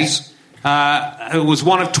boy. Yes. Who was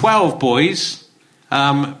one of 12 boys,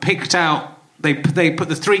 picked out... They put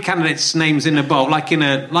the three candidates' names in a bowl, like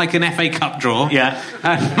an FA Cup draw,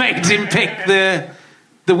 and made him pick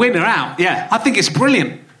the winner out. Yeah, I think it's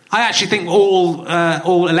brilliant. I actually think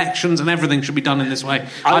all elections and everything should be done in this way.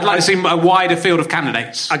 I'd like to see a wider field of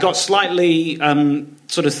candidates. I got slightly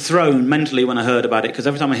sort of thrown mentally when I heard about it, because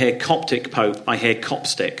every time I hear Coptic Pope, I hear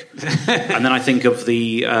Copstick, and then I think of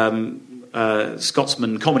the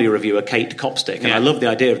Scotsman comedy reviewer Kate Copstick, and I love the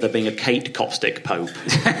idea of there being a Kate Copstick Pope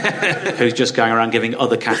who's just going around giving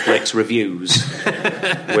other Catholics reviews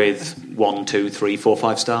with 1, 2, 3, 4,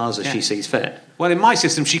 5 stars as she sees fit. Well, in my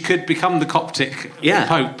system, she could become the Coptic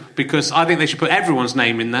Pope, because I think they should put everyone's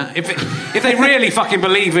name in that. If they really fucking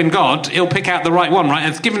believe in God, he'll pick out the right one, right? And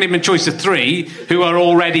it's given him a choice of 3 who are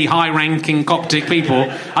already high-ranking Coptic people.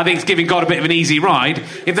 I think it's giving God a bit of an easy ride.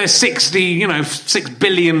 If there's 6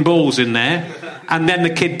 billion balls in there, and then the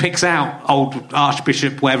kid picks out old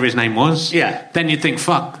Archbishop, whatever his name was, then you'd think,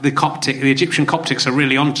 fuck, the Egyptian Coptics are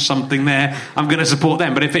really onto something there. I'm going to support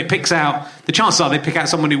them. But if it picks out, the chances are they pick out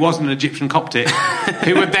someone who wasn't an Egyptian Coptic,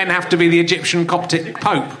 who would then have to be the Egyptian Coptic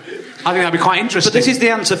Pope. I think that'd be quite interesting. But this is the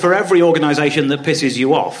answer for every organisation that pisses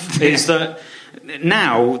you off, is that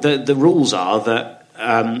now the rules are that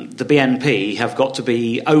the BNP have got to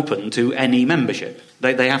be open to any membership.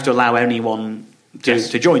 They have to allow anyone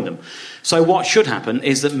to join them. So what should happen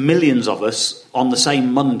is that millions of us on the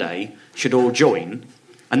same Monday should all join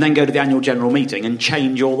and then go to the annual general meeting and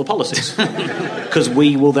change all the policies, because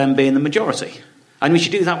we will then be in the majority. And we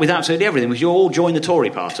should do that with absolutely everything. We should all join the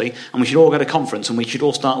Tory party, and we should all go to conference, and we should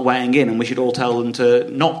all start weighing in, and we should all tell them to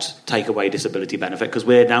not take away disability benefit because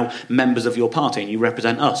we're now members of your party and you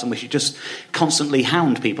represent us, and we should just constantly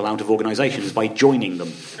hound people out of organisations by joining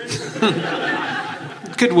them.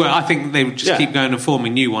 Good work. I think they would just keep going and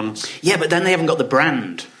forming new ones. Yeah, but then they haven't got the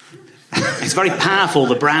brand. It's very powerful,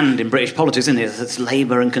 the brand in British politics, isn't it? It's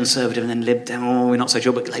Labour and Conservative, and then Lib Dem. Oh, we're not so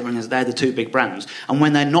sure, but Labour and they're the two big brands. And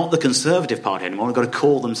when they're not the Conservative Party anymore, they've got to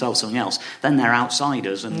call themselves something else. Then they're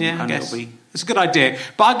outsiders, and I guess. it'll be... It's a good idea.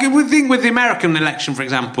 But I would think with the American election, for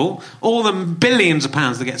example, all the billions of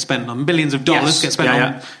pounds that get spent on, billions of dollars get spent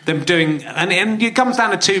on them doing... And it comes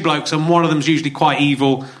down to two blokes, and one of them's usually quite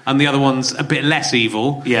evil, and the other one's a bit less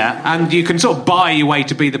evil. Yeah. And you can sort of buy your way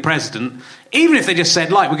to be the president. Even if they just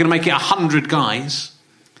said, like, we're going to make it 100 guys...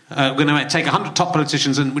 we're going to take 100 top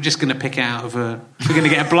politicians and we're just going to pick out of a... We're going to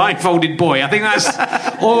get a blindfolded boy. I think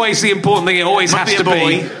that's always the important thing. It always has to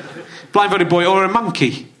be. Blindfolded boy or a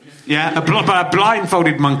monkey. Yeah. A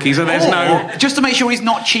blindfolded monkey, so there's no... Just to make sure he's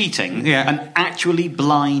not cheating, an actually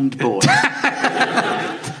blind boy.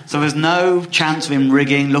 So there's no chance of him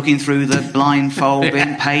rigging, looking through the blindfold,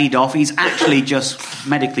 being paid off. He's actually just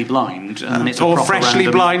medically blind. And it's or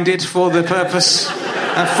freshly blinded for the purpose.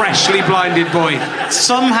 A freshly blinded boy.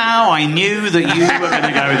 Somehow I knew that you were going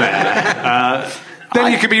to go there.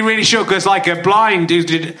 Then you could be really sure, because like a boy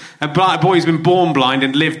who's been born blind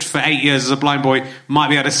and lived for 8 years as a blind boy might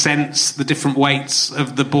be able to sense the different weights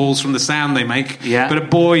of the balls from the sound they make. Yeah. But a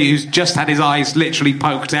boy who's just had his eyes literally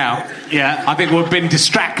poked out, I think will have been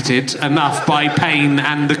distracted enough by pain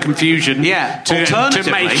and the confusion to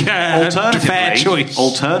make a fair choice.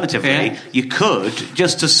 Alternatively, you could,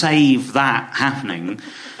 just to save that happening,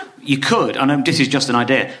 you could, and this is just an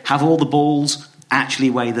idea, have all the balls actually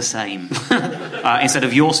weigh the same instead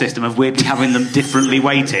of your system of weirdly having them differently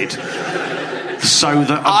weighted, so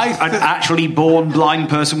that an actually born blind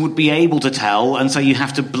person would be able to tell, and so you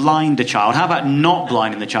have to blind a child. How about not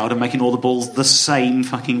blinding the child and making all the balls the same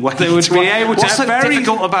fucking weight? They would be able to. What's so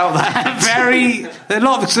difficult about that? There's a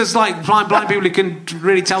lot of... There's like blind people who can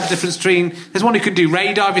really tell the difference between... There's one who can do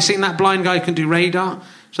radar. Have you seen that blind guy who can do radar?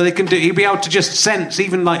 So he'd be able to just sense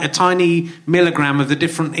even like a tiny milligram of the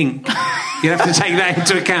different ink. You have to take that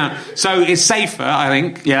into account. So it's safer, I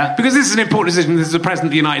think. Yeah. Because this is an important decision. This is the President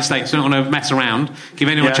of the United States. We don't want to mess around, give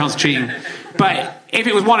anyone a chance of cheating. But if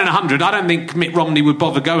it was 1 in 100, I don't think Mitt Romney would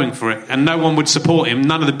bother going for it, and no one would support him.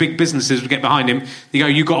 None of the big businesses would get behind him. You go,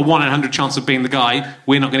 you've got a 1 in 100 chance of being the guy.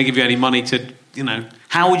 We're not going to give you any money to,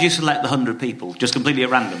 How would you select the 100 people? Just completely at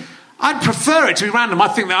random? I'd prefer it to be random. I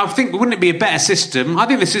think wouldn't it be a better system? I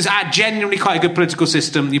think this is genuinely quite a good political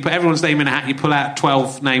system. You put everyone's name in a hat, you pull out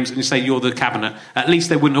 12 names and you say you're the cabinet. At least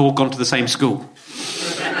they wouldn't have all gone to the same school.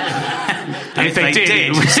 If they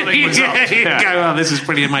did something was up. You go, oh, this is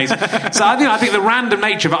pretty amazing. So I think the random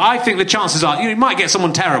nature of it, I think the chances are, you might get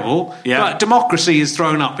someone terrible, but democracy is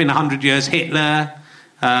thrown up in 100 years. Hitler,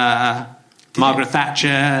 Margaret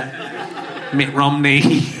Thatcher... Mitt Romney,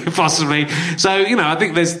 possibly. So, I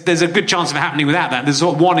think there's a good chance of it happening without that. There's a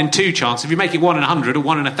sort of 1 in 2 chance. If you make it 1 in 100 or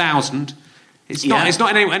 1 in 1,000, it's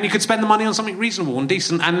not any, and you could spend the money on something reasonable and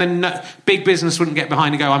decent, and then big business wouldn't get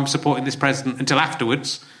behind and go, I'm supporting this president until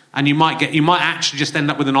afterwards, and you might actually just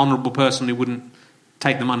end up with an honourable person who wouldn't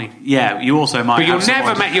take the money. Yeah, you also might.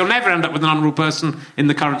 But you'll never end up with an honourable person in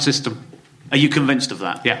the current system. Are you convinced of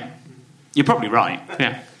that? Yeah. You're probably right.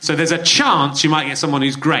 Yeah. So there's a chance you might get someone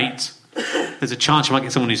who's great. There's a chance you might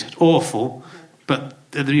get someone who's awful, but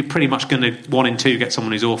you're pretty much going to 1 in 2 get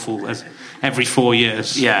someone who's awful every 4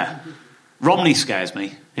 years. Yeah. Romney scares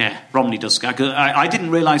me. Yeah. Romney does scare. I didn't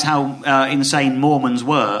realise how insane Mormons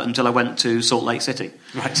were until I went to Salt Lake City.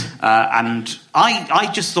 Right. And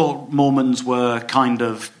I just thought Mormons were kind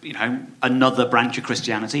of, another branch of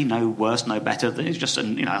Christianity, no worse, no better. It's just,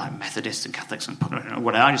 like Methodists and Catholics and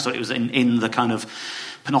whatever. I just thought it was in the kind of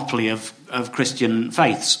panoply of Christian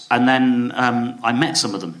faiths. And then I met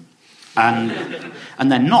some of them.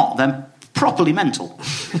 And they're not. They're properly mental.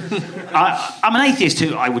 I'm an atheist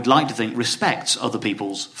who, I would like to think, respects other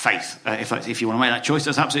people's faith. If you want to make that choice,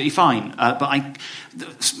 that's absolutely fine. But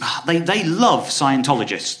they love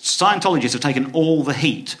Scientologists. Scientologists have taken all the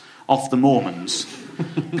heat off the Mormons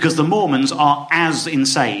because the Mormons are as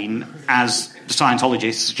insane as the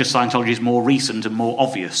Scientologists, just Scientology is more recent and more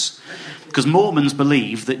obvious. Because Mormons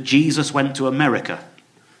believe that Jesus went to America.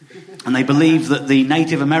 And they believe that the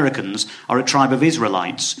Native Americans are a tribe of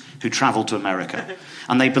Israelites who travelled to America.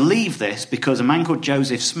 And they believe this because a man called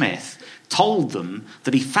Joseph Smith told them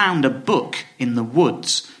that he found a book in the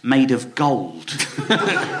woods made of gold.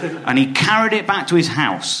 And he carried it back to his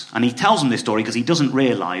house. And he tells them this story because he doesn't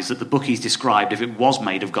realise that the book he's described, if it was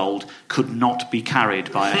made of gold, could not be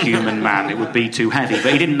carried by a human man. It would be too heavy.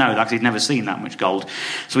 But he didn't know that because he'd never seen that much gold.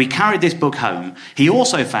 So he carried this book home. He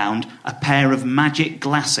also found a pair of magic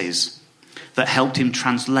glasses that helped him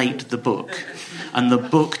translate the book. And the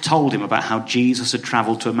book told him about how Jesus had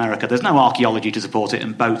travelled to America. There's no archaeology to support it,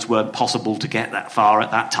 and boats weren't possible to get that far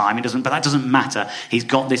at that time. But that doesn't matter. He's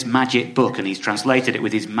got this magic book, and he's translated it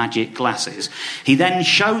with his magic glasses. He then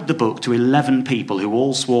showed the book to 11 people who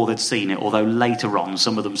all swore they'd seen it, although later on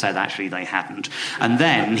some of them said actually they hadn't. And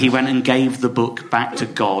then he went and gave the book back to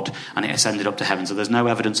God, and it ascended up to heaven. So there's no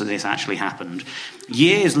evidence that this actually happened.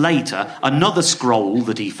 Years later, another scroll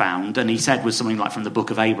that he found, and he said was something like from the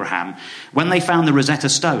Book of Abraham, when they found the Rosetta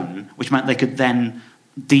Stone, which meant they could then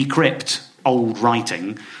decrypt old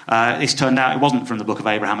writing, this turned out it wasn't from the Book of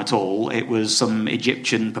Abraham at all. It was some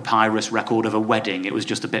Egyptian papyrus record of a wedding. It was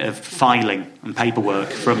just a bit of filing and paperwork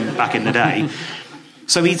from back in the day.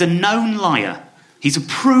 So he's a known liar. He's a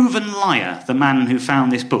proven liar, the man who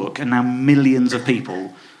found this book, and now millions of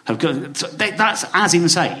people have got... That's as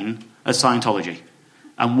insane as Scientology.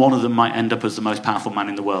 And one of them might end up as the most powerful man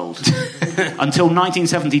in the world. Until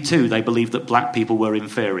 1972, they believed that black people were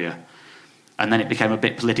inferior. And then it became a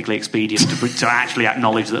bit politically expedient to actually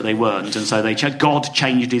acknowledge that they weren't. And so God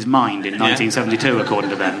changed his mind in 1972,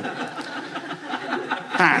 according to them.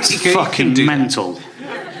 That's fucking mental.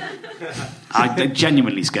 It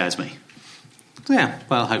genuinely scares me. Yeah,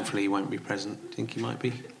 well, hopefully he won't be president. I think he might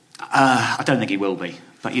be. I don't think he will be,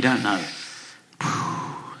 but you don't know.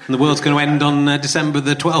 And the world's going to end on December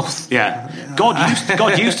the 12th. Yeah.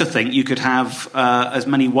 God used to think you could have as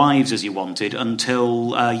many wives as you wanted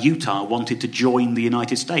until Utah wanted to join the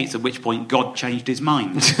United States, at which point God changed his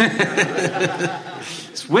mind.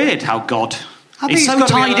 It's weird how God is so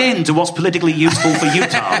tied into what's politically useful for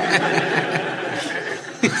Utah.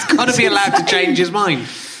 He's got to be allowed to change his mind.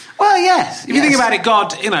 Well, yes. If you think about it,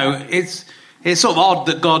 God, it's sort of odd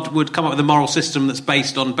that God would come up with a moral system that's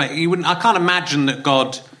based on... I can't imagine that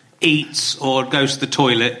God eats or goes to the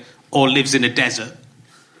toilet or lives in a desert.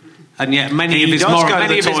 And yet he does go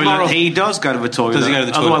to the toilet. He does go to the toilet. Does he go to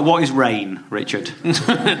the toilet? Otherwise, what is rain, Richard? That's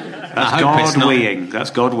God weeing.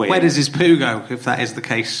 That's God weeing. Where does his poo go, if that is the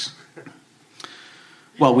case?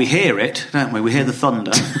 Well, we hear it, don't we? We hear the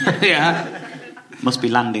thunder. Yeah. Must be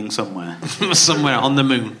landing somewhere. Somewhere on the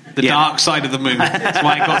moon. The dark side of the moon. That's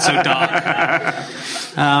why it got so dark.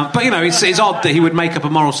 But, it's odd that he would make up a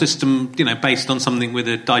moral system, based on something with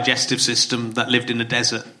a digestive system that lived in a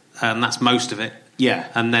desert. And that's most of it. Yeah.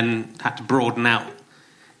 And then had to broaden out.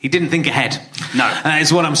 He didn't think ahead. No.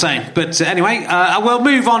 Is what I'm saying. But anyway, I will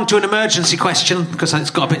move on to an emergency question, because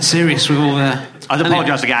it's got a bit serious with all the... I'd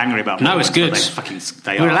apologise to get angry about No, it's good.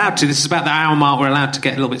 We're allowed to. This is about the hour mark. We're allowed to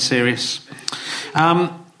get a little bit serious.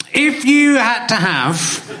 If you had to have...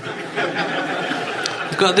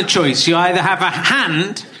 You've got the choice. You either have a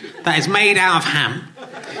hand that is made out of ham,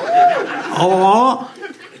 or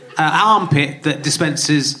an armpit that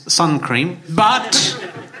dispenses sun cream, but...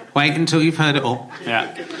 Wait until you've heard it all.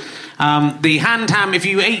 Yeah. The hand ham, if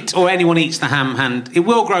you eat or anyone eats the ham hand, it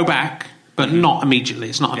will grow back, but not immediately.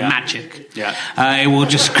 It's not a magic. Yeah. It will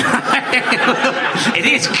just... It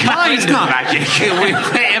is kind of magic.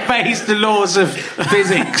 It obeys the laws of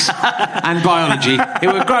physics and biology.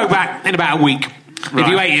 It would grow back in about a week. Right. If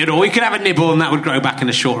you ate it, or you could have a nibble and that would grow back in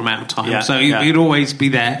a short amount of time. So you'd always be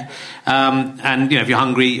there. And if you're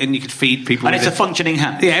hungry, and you could feed people. And it's a functioning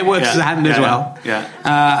hand. Yeah, it works as a hand as well.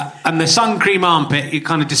 Yeah. And the sun cream armpit, it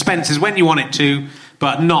kind of dispenses when you want it to,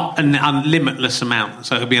 but not an unlimitless amount.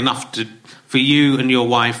 So it'll be enough for you and your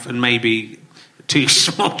wife and maybe 2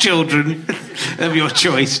 small children of your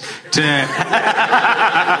choice to have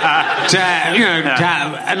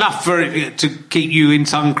enough for it to keep you in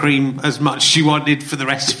sun cream as much as you wanted for the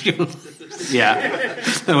rest of your life. Yeah,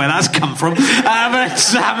 don't know where that's come from. But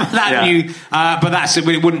that's it.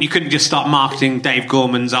 You couldn't just start marketing Dave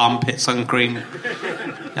Gorman's armpit sun cream.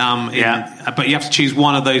 But you have to choose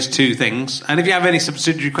one of those 2 things. And if you have any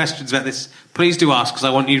subsidiary questions about this, please do ask, because I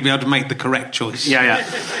want you to be able to make the correct choice.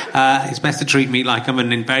 It's best to treat me like I'm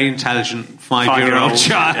a very intelligent 5-year-old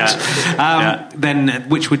child. Then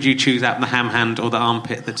which would you choose out of the ham hand or the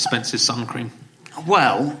armpit that dispenses sun cream?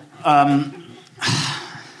 Well,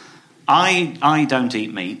 I don't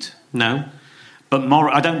eat meat. No. But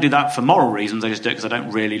I don't do that for moral reasons. I just do it because I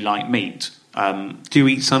don't really like meat. Do you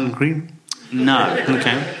eat sun cream? No.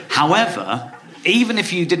 Okay. However, even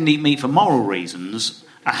if you didn't eat meat for moral reasons,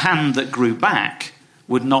 a hand that grew back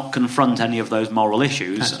would not confront any of those moral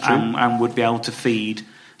issues and would be able to feed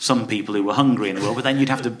some people who were hungry in the world, but then you'd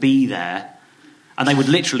have to be there, and they would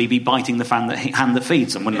literally be biting the hand that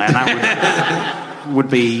feeds them, wouldn't they? And that would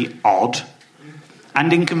be odd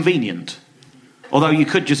and inconvenient. Although you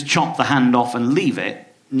could just chop the hand off and leave it,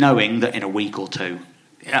 knowing that in a week or two,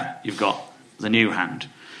 you've got the new hand.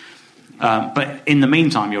 But in the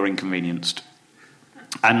meantime, you're inconvenienced.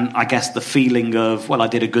 And I guess the feeling of, well, I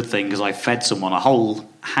did a good thing because I fed someone a whole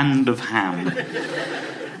hand of ham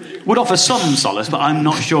would offer some solace, but I'm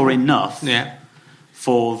not sure enough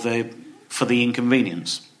for the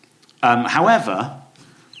inconvenience. However,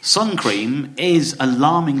 sun cream is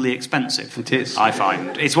alarmingly expensive. It is. I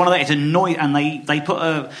find it's one of the. It's annoying, and they put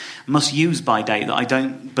a must-use by date that I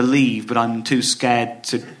don't believe, but I'm too scared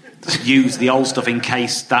to use the old stuff in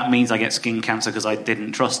case that means I get skin cancer because I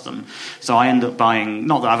didn't trust them. So I end up buying.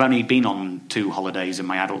 Not that I've only been on 2 holidays in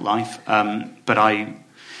my adult life, but I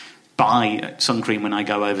buy sun cream when I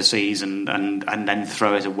go overseas and then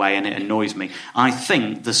throw it away, and it annoys me. I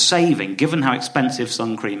think the saving, given how expensive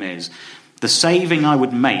sun cream is, the saving I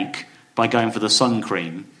would make by going for the sun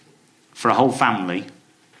cream for a whole family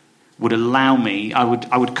would allow me, I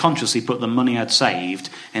would consciously put the money I'd saved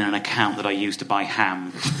in an account that I used to buy ham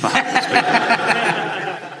for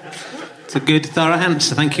It's a good, thorough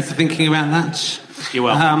answer. Thank you for thinking about that. You're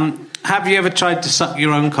welcome. Have you ever tried to suck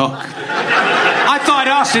your own cock? I thought I'd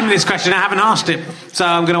asked him this question. I haven't asked it, so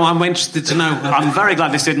I'm interested to know. I'm very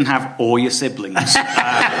glad this didn't have all your siblings.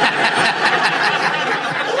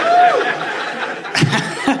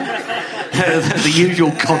 The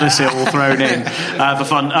usual codicil thrown in for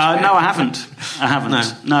fun. No, I haven't.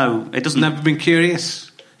 No, it doesn't. Never been curious?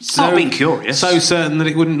 Not been curious. So certain that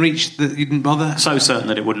it wouldn't reach, that you didn't bother? So certain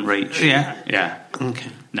that it wouldn't reach. Yeah. Okay.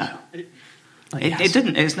 No. It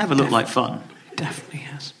didn't. It's never looked like fun. It definitely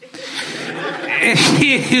has.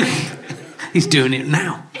 He's doing it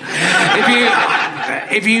now.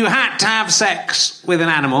 If you had to have sex with an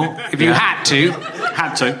animal, if you had to,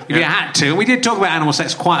 we did talk about animal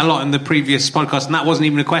sex quite a lot in the previous podcast, and that wasn't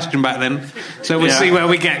even a question back then. So we'll see where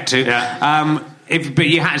we get to. Yeah. But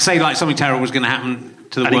you had to say like something terrible was going to happen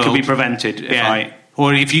to the world, and it could be prevented.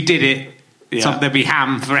 Or if you did it. There'd be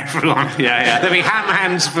ham for everyone. There'd be ham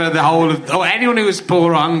hands for the whole of... Or anyone who was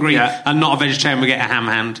poor or hungry and not a vegetarian would get a ham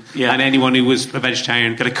hand. Yeah. And anyone who was a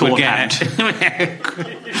vegetarian get a corn hand.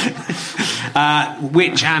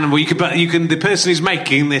 Which animal... You can. The person who's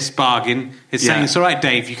making this bargain is saying, it's all right,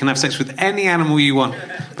 Dave, you can have sex with any animal you want,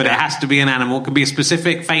 but it has to be an animal. It could be a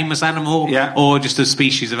specific famous animal or just a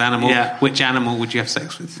species of animal. Yeah. Which animal would you have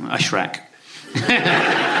sex with? A Shrek.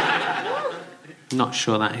 Not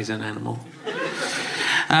sure that is an animal.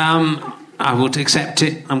 I will accept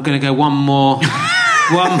it. I'm going to go one more.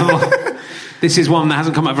 This is one that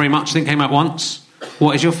hasn't come up very much. I think it came up once.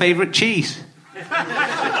 What is your favourite cheese?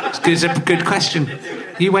 It's a good question.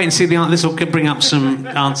 You wait and see the answer. This will bring up some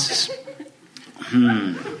answers.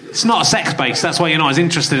 It's not a sex base. That's why you're not as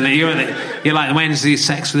interested in it. You're like, when's the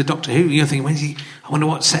sex with the Doctor Who? You're thinking, I wonder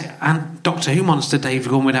what Doctor Who monster Dave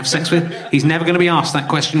Gorman would have sex with. He's never going to be asked that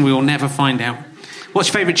question. We will never find out. What's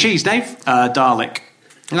your favourite cheese, Dave? Dalek.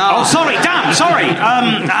 Oh, sorry, damn,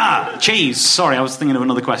 sorry. Cheese. Sorry, I was thinking of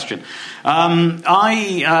another question. I'm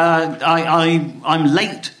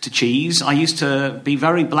late to cheese. I used to be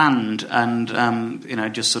very bland and,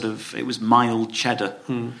 just sort of, it was mild cheddar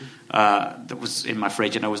that was in my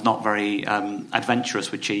fridge, and I was not very adventurous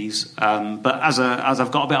with cheese. But as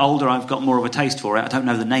I've got a bit older, I've got more of a taste for it. I don't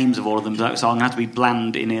know the names of all of them, so I'm going to have to be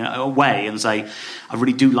bland in a way and say, I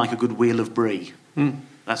really do like a good wheel of brie.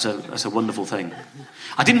 That's a wonderful thing.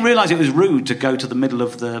 I didn't realise it was rude to go to the middle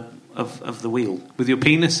of the wheel with your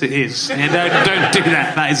penis. It is. Don't do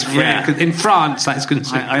that. That is rare. In France, that is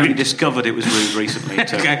considered. I only discovered it was rude recently.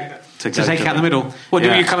 To take out the middle. What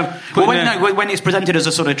do you kind of? When it's presented as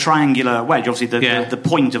a sort of triangular wedge, obviously the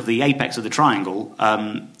point of the apex of the triangle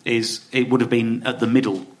is it would have been at the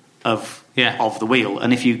middle of the wheel,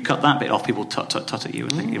 and if you cut that bit off, people tut at you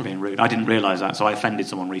and think you're being rude. I didn't realise that, so I offended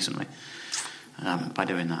someone recently. By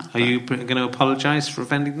doing that. Are you going to apologise for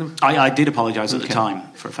offending them? I did apologise at the time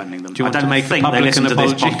for offending them. Do you want to make think a they listen to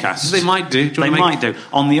apology? this podcast? They might do. They might do.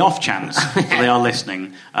 On the off chance that they are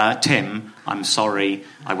listening, Tim, I'm sorry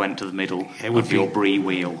I went to the middle of your brie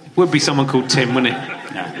wheel. Would be someone called Tim, wouldn't it?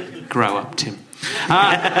 Yeah. Grow up, Tim.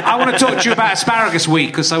 I want to talk to you about Asparagus Week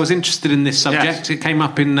because I was interested in this subject. Yes. It came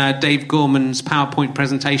up in Dave Gorman's PowerPoint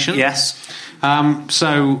presentation. Yes.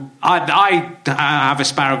 So I have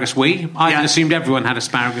asparagus we. I assumed everyone had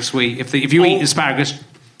asparagus we. If you eat asparagus,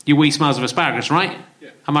 your wee smells of asparagus, right? Yeah.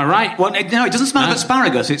 Am I right? Well, no, it doesn't smell of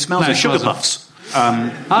asparagus. It smells of Sugar Puffs.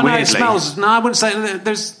 No, it smells. No, I wouldn't say.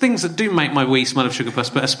 There's things that do make my wee smell of Sugar Puffs,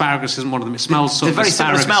 but asparagus isn't one of them. It smells sort of very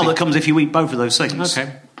similar smell that comes if you eat both of those things.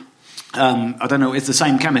 Okay. I don't know. It's the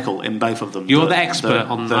same chemical in both of them. You're the expert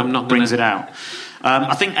on. I'm not brings it out.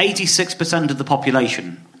 I think 86% of the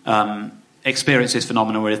population experience this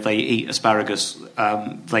phenomenon where if they eat asparagus,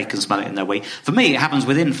 they can smell it in their wee. For me, it happens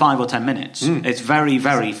within 5 or 10 minutes. It's very,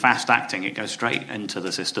 very fast acting. It goes straight into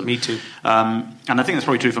the system. Me too. And I think that's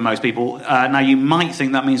probably true for most people. Now, you might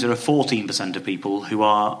think that means there are 14% of people who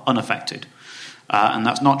are unaffected. And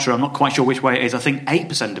that's not true. I'm not quite sure which way it is. I think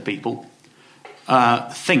 8% of people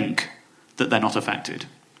think that they're not affected.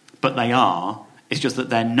 But they are. It's just that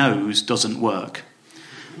their nose doesn't work.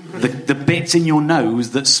 The bits in your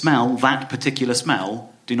nose that smell that particular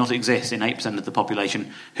smell do not exist in 8% of the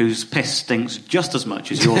population whose piss stinks just as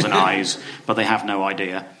much as yours and I's, but they have no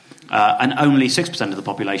idea. And only 6% of the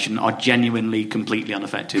population are genuinely, completely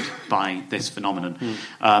unaffected by this phenomenon.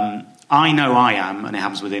 I know I am, and it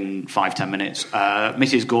happens within 5-10 minutes.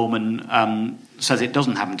 Mrs. Gorman says it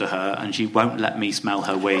doesn't happen to her, and she won't let me smell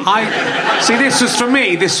her wee. See, this was, for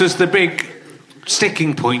me, this was the big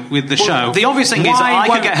sticking point with the show. The obvious thing is that I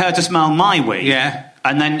could get her to smell my wee. Yeah.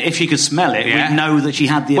 And then if she could smell it, we'd know that she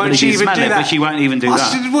had the ability to smell it, but she won't even do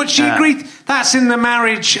that. Would she agree? That's in the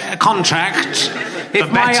marriage contract. If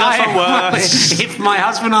my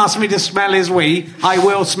husband asks me to smell his wee, I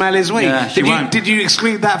will smell his wee. Yeah, did you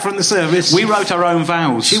exclude that from the service? We wrote our own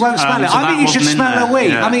vows. She won't smell it. So I think you should smell her wee.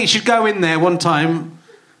 Yeah. I think you should go in there one time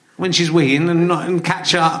when she's weeing and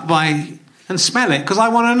catch her up and smell it, because I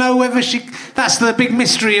want to know whether she... That's the big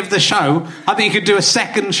mystery of the show. I think you could do a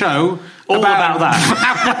second show all about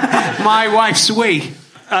that. My wife's wee.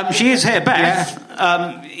 She is here, Beth.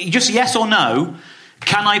 Yeah. Just yes or no.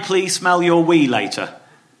 Can I please smell your wee later?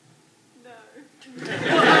 No.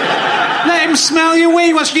 Let him smell your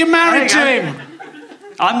wee whilst you're married to him.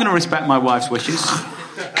 I'm going to respect my wife's wishes.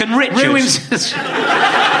 Can Richard...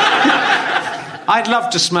 I'd love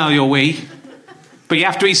to smell your wee. But you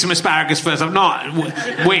have to eat some asparagus first. I'm not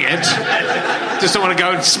weird. Just don't want to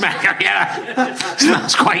go and smack her. Yeah,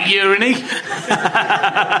 smells quite urine-y.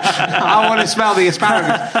 I want to smell the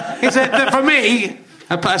asparagus. For me,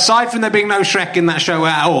 aside from there being no Shrek in that show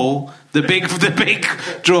at all, the big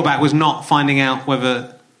drawback was not finding out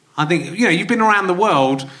whether... I think, you've been around the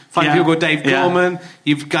world, finding people called Dave Gorman,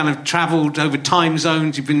 you've kind of travelled over time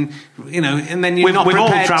zones, you've been, and then you're not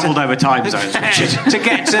prepared. We've all travelled over time zones, Richard. To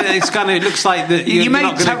get to, it looks like that you're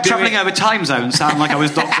not going to do travelling over time zones sound like I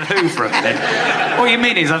was Doctor Who for a minute. What you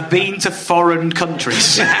mean is I've been to foreign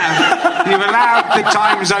countries. You've allowed the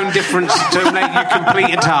time zone difference to make you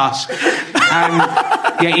complete a task.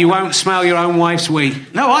 And yet you won't smell your own wife's wee.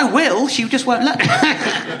 No, I will. She just won't let me.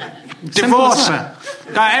 Divorce her.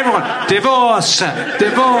 Everyone, divorce.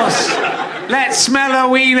 Let's smell a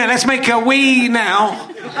wee now. Let's make a wee now.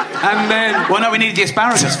 And then... Well, no, we need the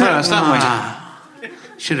asparagus first, don't we?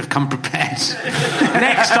 Should have come prepared.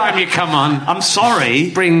 Next time you come on... I'm sorry.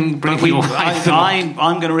 Bring your wife. I'm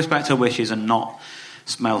going to respect her wishes and not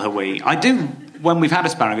smell her wee. I do, when we've had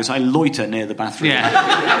asparagus, I loiter near the bathroom.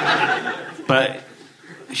 Yeah. But...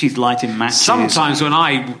 She's lighting matches. Sometimes when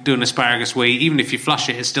I do an asparagus wee, even if you flush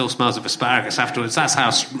it, it still smells of asparagus afterwards. That's how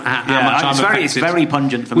much I'm affected. It's very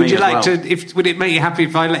pungent for me. Would you like to? Would it make you happy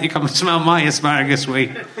if I let you come and smell my asparagus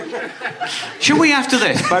wee? Should we, after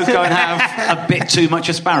this, both go and have a bit too much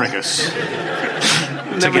asparagus?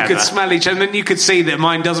 Then we could smell each other, and then you could see that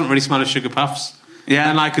mine doesn't really smell of Sugar Puffs.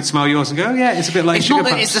 Yeah. And I could smell yours and go, oh, yeah, it's a bit like Sugar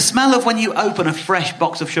Puffs. It's the smell of when you open a fresh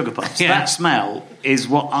box of Sugar Puffs. Yeah. That smell is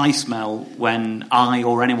what I smell when I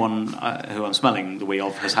or anyone who I'm smelling the wee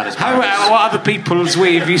of has had asparagus. What other people's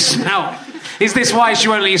wee have you smelled? Is this why she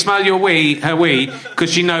won't let you smell her wee?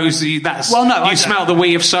 Because she knows you smell the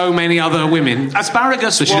wee of so many other women.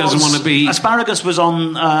 Asparagus. So she doesn't want to be. Asparagus was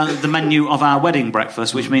on the menu of our wedding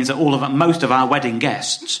breakfast, which means that most of our wedding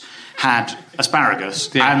guests had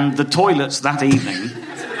asparagus, and the toilets that evening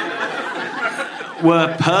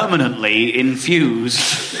were permanently infused,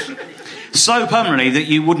 so permanently that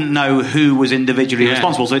you wouldn't know who was individually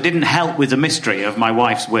responsible. So it didn't help with the mystery of my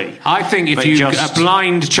wife's wee. I think if a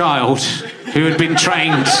blind child who had been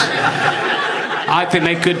trained, I think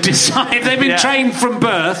they could decide. If they've been trained from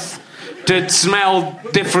birth to smell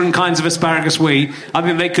different kinds of asparagus wee, I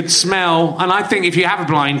think they could smell. And I think if you have a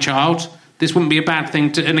blind child, this wouldn't be a bad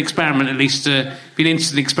thing, an experiment at least, be an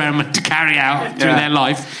interesting experiment to carry out through their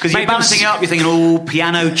life. Because you're balancing it up, you're thinking,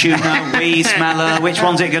 piano tuner, wee smeller, which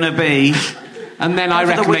one's it going to be? And then I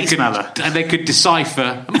reckon they could decipher.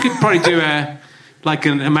 And we could probably do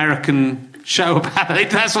an American show about it.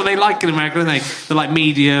 That's what they like in America, don't they? They're like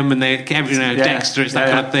Medium and Dexter. It's that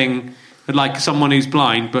kind of thing. But like someone who's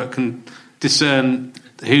blind but can discern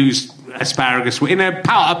who's asparagus in a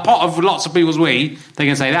pot of lots of people's wee. They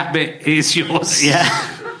can say that bit is yours. Yeah.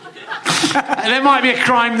 There might be a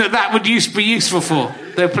crime that would be useful for.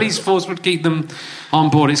 The police force would keep them on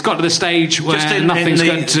board. It's got to the stage where nothing's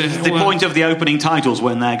going to... The point of the opening titles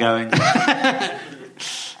when they're going...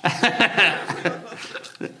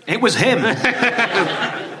 It was him.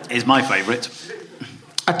 Is my favourite.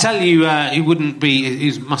 I tell you,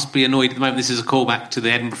 who must be annoyed at the moment. This is a callback to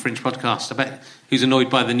the Edinburgh Fringe podcast. I bet who's annoyed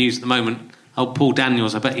by the news at the moment. Old Paul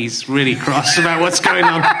Daniels. I bet he's really cross about what's going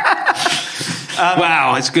on.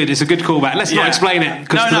 Wow, it's good. It's a good callback. Let's not explain it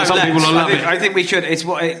because some people will love it. I think we should.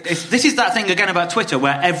 This is that thing again about Twitter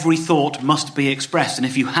where every thought must be expressed, and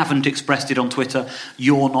if you haven't expressed it on Twitter,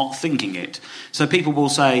 you're not thinking it. So people will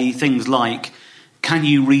say things like, "Can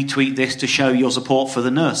you retweet this to show your support for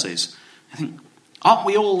the nurses?" I think, aren't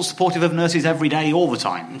we all supportive of nurses every day, all the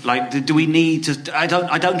time? Like, do we need to... I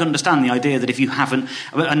don't understand the idea that if you haven't...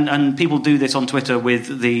 And people do this on Twitter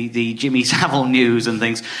with the Jimmy Savile news and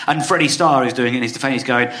things, and Freddie Starr is doing it in his defence. He's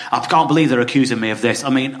going, I can't believe they're accusing me of this.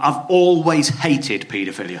 I mean, I've always hated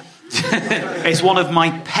paedophilia. It's one of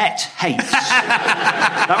my pet hates.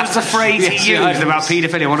 That was the phrase he used about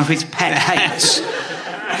paedophilia, one of his pet hates.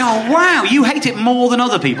 Oh, wow, you hate it more than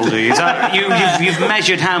other people do. You've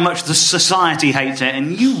measured how much the society hates it,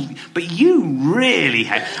 but you really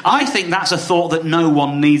hate it. I think that's a thought that no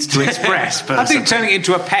one needs to express. I think turning it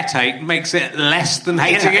into a pet hate makes it less than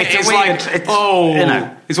hating it.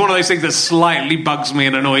 It's one of those things that slightly bugs me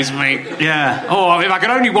and annoys me. Yeah. Oh, if I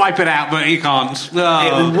could only wipe it out, but you can't.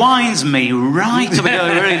 Oh. It winds me right up.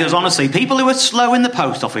 It really does, honestly. People who are slow in the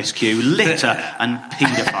post office queue, litter and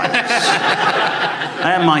paedophiles.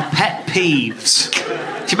 They're my pet peeves.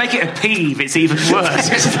 If you make it a peeve, it's even worse,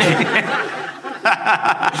 isn't it?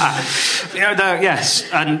 Yes,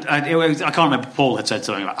 and I can't remember. Paul had said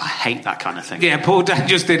something about, I hate that kind of thing. Yeah, Paul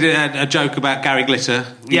just did a joke about Gary Glitter,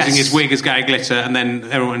 using his wig as Gary Glitter, and then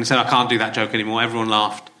everyone said, I can't do that joke anymore. Everyone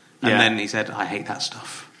laughed. And then he said, I hate that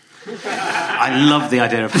stuff. I love the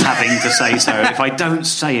idea of having to say so. If I don't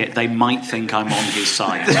say it, they might think I'm on his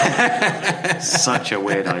side. Such a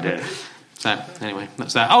weird idea. So, anyway,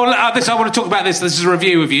 that's that. Oh, I want to talk about this. This is a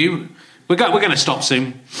review of you. We're going to stop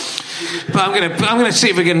soon. But I'm going to see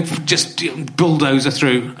if we can just bulldozer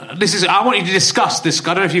through. I want you to discuss this.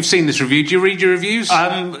 I don't know if you've seen this review. Do you read your reviews?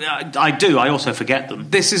 I do. I also forget them.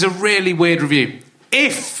 This is a really weird review.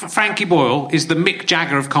 If Frankie Boyle is the Mick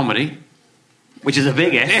Jagger of comedy... Which is a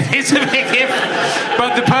big if. It's a big if.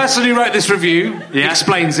 But the person who wrote this review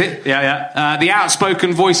explains it. Yeah. The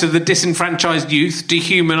outspoken voice of the disenfranchised youth,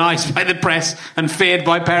 dehumanised by the press and feared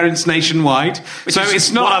by parents nationwide. Which so it's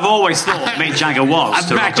not what I've always thought Mick Jagger was.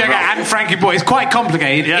 Mick Jagger and Frankie Boyle. It's quite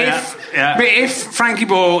complicated. But if Frankie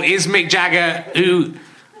Boyle is Mick Jagger who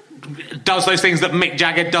does those things that Mick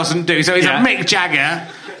Jagger doesn't do. So he's a Mick Jagger...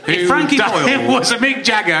 If Frankie Boyle was a Mick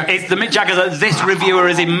Jagger, it's the Mick Jagger that this reviewer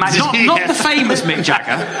is imagining. Not the famous Mick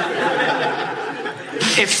Jagger.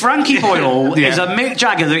 If Frankie Boyle is a Mick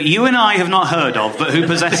Jagger that you and I have not heard of, but who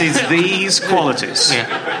possesses these qualities,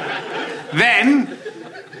 then,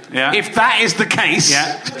 if that is the case,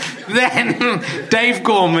 then Dave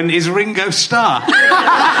Gorman is Ringo Starr.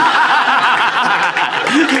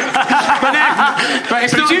 But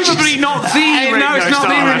it's presumably not the Ringo Starr. No, it's not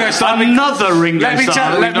the Ringo Starr. Another Ringo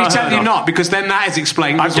Starr. Let me tell you not, because then that is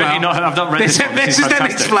explained as well. I've not read this one. This is then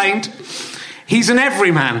explained. He's an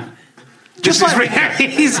everyman. Just like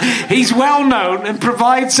he's well known and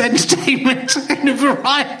provides entertainment in a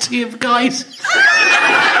variety of guises.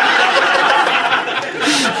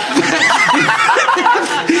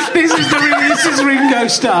 This is Ringo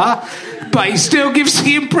Starr. But he still gives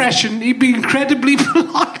the impression he'd be incredibly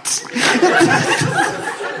polite.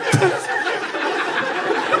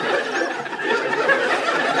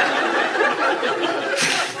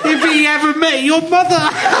 If he ever met your mother.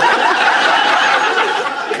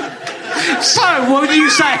 So, what would you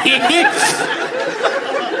say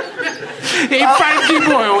if Frankie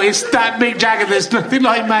Boyle is that Mick Jagger there's nothing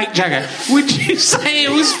like Mick Jagger, would you say it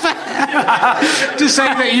was fair to say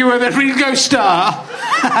that you were the Ringo Starr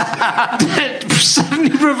that suddenly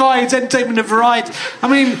provides entertainment of variety? I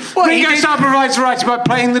mean, Ringo Starr provides variety by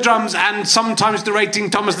playing the drums and sometimes narrating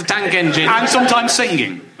Thomas the Tank Engine. And sometimes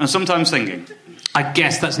singing. I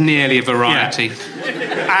guess that's nearly a variety.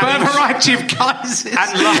 Yeah. But a variety of guises.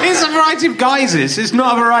 It's a variety of guises. It's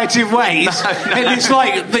not a variety of ways. No. And it's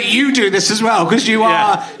like that you do this as well, because you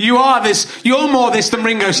are this. You're more this than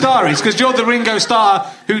Ringo Starr is, because you're the Ringo Starr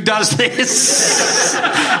who does this.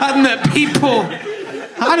 And that people...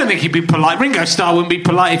 I don't think he'd be polite. Ringo Starr wouldn't be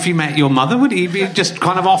polite if you met your mother, would he? He'd be just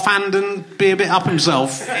kind of offhand and be a bit up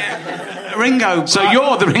himself. Ringo. So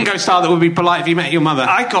you're the Ringo Starr that would be polite if you met your mother.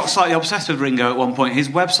 I got slightly obsessed with Ringo at one point. His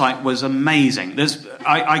website was amazing.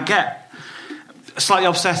 I get slightly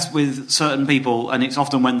obsessed with certain people, and it's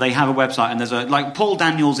often when they have a website and there's like Paul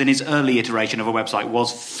Daniels in his early iteration of a website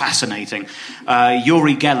was fascinating.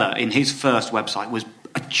 Uri Geller in his first website was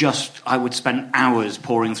I would spend hours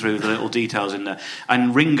pouring through the little details in there.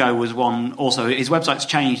 And Ringo was one also. His website's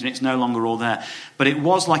changed and it's no longer all there. But it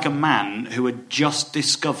was like a man who had just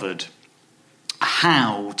discovered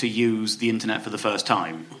how to use the internet for the first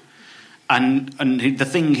time. And the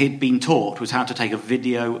thing he'd been taught was how to take a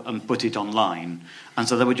video and put it online. And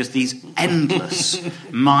so there were just these endless,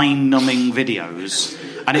 mind-numbing videos.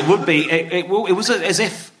 And it would be... It was as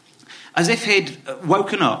if he'd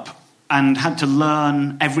woken up and had to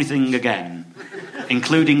learn everything again,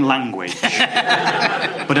 including language,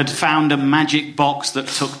 but had found a magic box that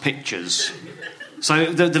took pictures. So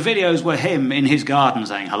the videos were him in his garden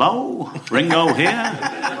saying, "Hello, Ringo here.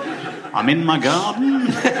 I'm in my garden.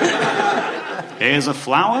 Here's a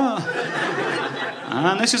flower.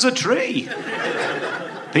 And this is a tree.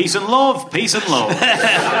 Peace and love, peace and love."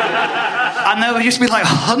 And there used to be like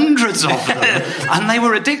hundreds of them. And they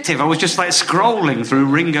were addictive. I was just like scrolling through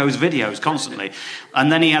Ringo's videos constantly.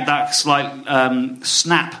 And then he had that slight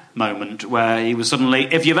snap moment where he was suddenly,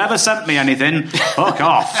 "If you've ever sent me anything, fuck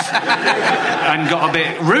off." And got a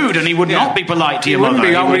bit rude, and he would not be polite to your mother.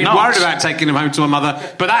 I would be worried about taking him home to my mother,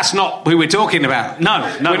 but that's not who we're talking about. No,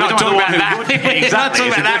 we're not talking about that. Exactly. We're not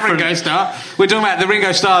talking about that Ringo Starr. We're talking about the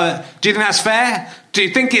Ringo Starr. Do you think that's fair? Do you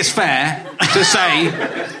think it's fair to say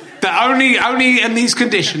that only in these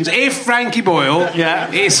conditions, if Frankie Boyle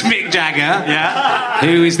is Mick Jagger,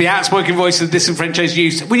 who is the outspoken voice of disenfranchised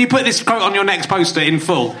youth, will you put this quote on your next poster in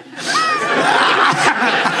full?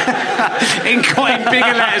 in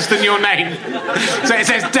bigger letters than your name. So it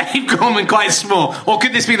says Dave Gorman quite small. Or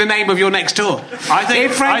could this be the name of your next tour? I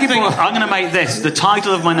think I'm going to make this the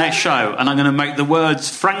title of my next show, and I'm going to make the words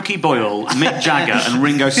Frankie Boyle, Mick Jagger and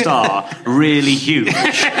Ringo Starr really huge.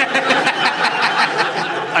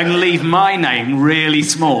 And leave my name really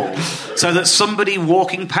small, so that somebody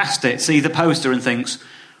walking past it sees the poster and thinks,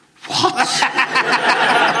 "What?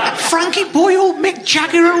 Frankie Boyle, Mick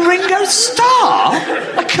Jagger and Ringo Starr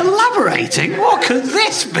are collaborating? What could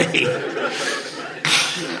this be?"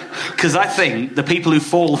 Because I think the people who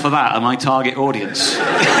fall for that are my target audience.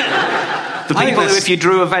 The people who, if you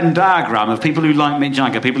drew a Venn diagram of people who like Mick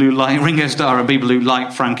Jagger, people who like Ringo Starr and people who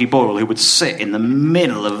like Frankie Boyle, who would sit in the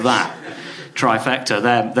middle of that trifecta,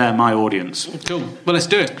 they're my audience. Cool. Well, let's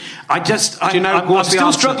do it. I'm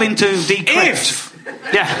still struggling to decrypt.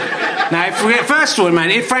 Yeah. Now, first of all,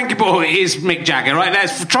 man, if Frankie Boyle is Mick Jagger, right?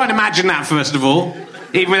 Let's try and imagine that first of all.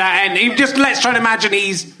 Even without any, just let's try and imagine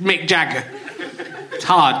he's Mick Jagger. It's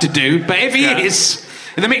hard to do, but if he is,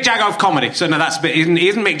 the Mick Jagger of comedy. So no, that's a bit. He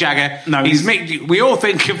isn't Mick Jagger. No, he's Mick. We all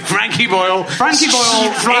think of Frankie Boyle. Frankie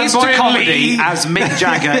Boyle is to comedy as Mick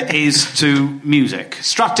Jagger is to music.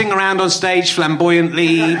 Strutting around on stage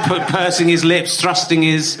flamboyantly, pursing his lips, thrusting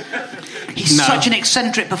his. He's such an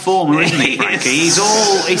eccentric performer, isn't he, Frankie? He's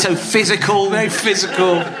so physical. Very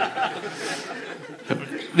physical.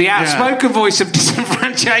 The outspoken voice of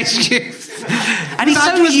disenfranchised youth. And he's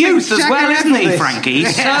so youth as well, isn't he, Frankie?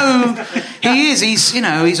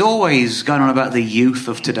 He's always going on about the youth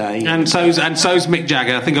of today. And so's Mick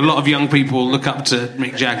Jagger. I think a lot of young people look up to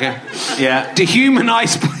Mick Jagger. Yeah.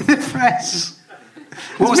 Dehumanised by the press.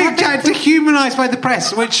 What was Mick Jagger dehumanised by the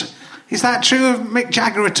press? Which... Is that true of Mick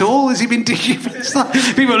Jagger at all? Has he been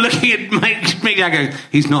dehumanised? People are looking at Mick Jagger.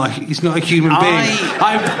 He's not a human being.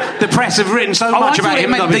 The press have written so much about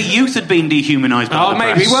him. The youth had been dehumanised by the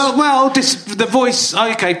press. Maybe. Well, the voice.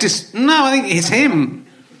 Okay, no, I think it's him.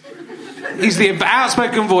 He's the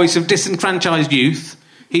outspoken voice of disenfranchised youth.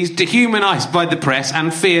 He's dehumanised by the press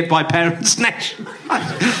and feared by parents' nation.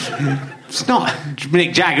 It's not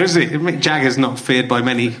Mick Jagger, is it? Mick Jagger's not feared by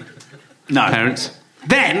many parents.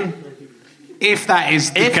 Then. If that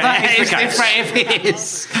is the case, if it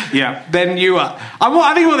is, then you are.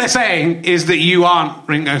 I think what they're saying is that you aren't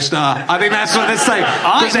Ringo Starr. I think that's what they're saying.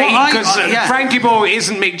 Because Frankie Boyle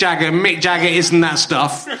isn't Mick Jagger, Mick Jagger isn't that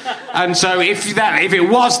stuff, and so if it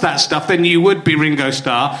was that stuff, then you would be Ringo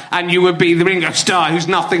Starr, and you would be the Ringo Starr who's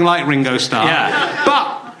nothing like Ringo Starr. Yeah.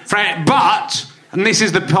 But And this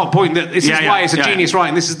is the point that this is why it's a genius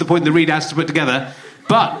writing. This is the point the reader has to put together.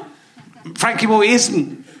 But Frankie Boyle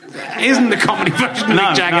isn't the comedy version of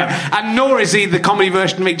Mick Jagger, and nor is he the comedy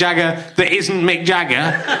version of Mick Jagger that isn't Mick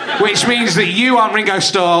Jagger, which means that you aren't Ringo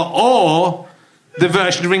Starr or the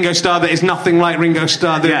version of Ringo Starr that is nothing like Ringo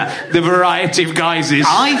Starr, the variety of guises.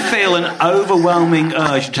 I feel an overwhelming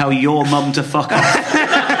urge to tell your mum to fuck off.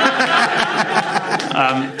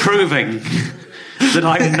 Proving that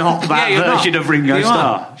I'm not that version of Ringo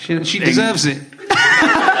Starr. She deserves it.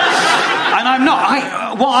 And I'm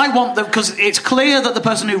not. What I want, because it's clear that the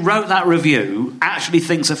person who wrote that review actually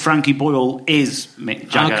thinks that Frankie Boyle is Mick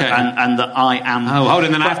Jagger, and that I am. Oh, hold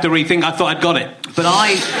on, then I have to rethink. I thought I'd got it. But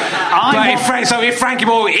if Frankie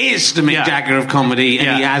Boyle is the Mick Jagger of comedy,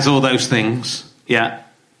 and he has all those things, but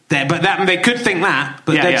they could think that.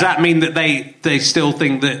 But does that mean that they still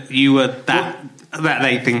think that you were that? That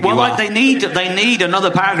they think you are. They need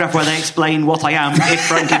another paragraph where they explain what I am if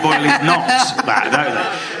Frankie Boyle is not that, don't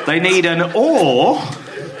they? They need an or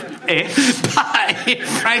if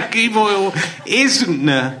Frankie Boyle isn't.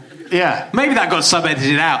 Maybe that got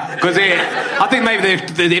sub-edited out, because I think maybe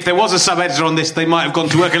if there was a sub-editor on this, they might have gone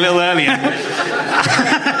to work a little earlier.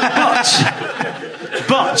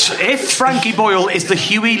 But if Frankie Boyle is the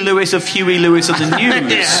Huey Lewis of Huey Lewis of the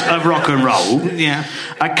news of rock and roll,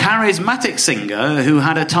 a charismatic singer who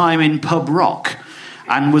had a time in pub rock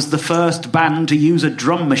and was the first band to use a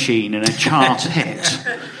drum machine in a chart hit,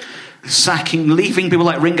 leaving people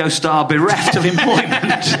like Ringo Starr bereft of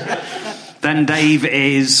employment, then Dave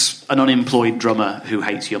is an unemployed drummer who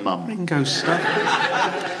hates your mum. Ringo Starr.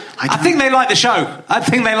 I think they like the show. I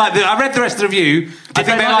read the rest of the review. I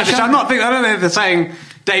think they like the show. I don't think they're saying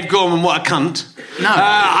Dave Gorman, what a cunt. No.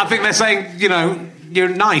 I think they're saying, you're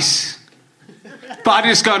nice. But I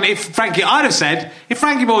just gone, I'd have said, if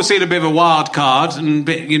Frankie Boyle's seen a bit of a wild card and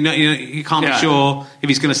you can't be sure if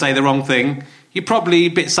he's going to say the wrong thing, you're probably a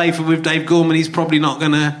bit safer with Dave Gorman. He's probably not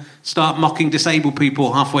going to start mocking disabled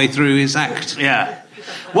people halfway through his act. Yeah.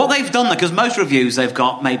 What they've done, because most reviews they've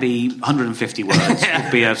got maybe 150 words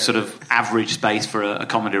would be a sort of average space for a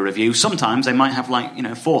comedy review. Sometimes they might have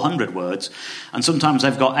 400 words, and sometimes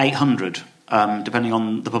they've got 800, depending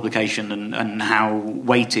on the publication and how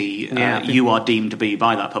weighty you are deemed to be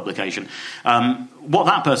by that publication. What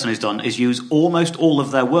that person has done is use almost all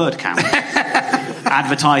of their word count,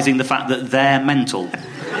 advertising the fact that they're mental.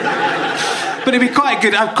 But it'd be quite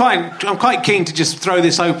good. I'm quite keen to just throw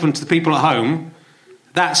this open to the people at home.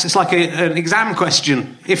 It's like an exam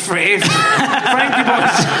question. If Frankie Boyle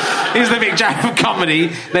is the Mick Jagger of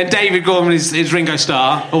comedy, then David Gorman is Ringo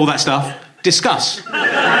Starr, all that stuff. Discuss.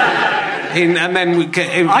 And then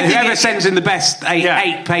whoever sends in the best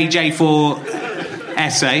 8-page A4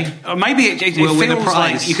 essay, maybe it will feels win a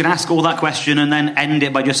prize. Like you can ask all that question and then end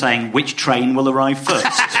it by just saying, which train will arrive first?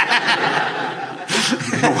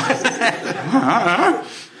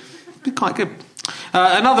 Be quite good.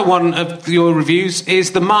 Another one of your reviews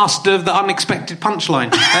is the master of the unexpected punchline.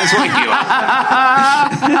 That's what you are.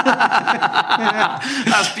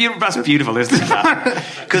 That's beautiful, isn't it?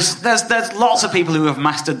 Because there's lots of people who have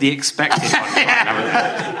mastered the expected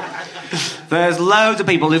punchline. There's loads of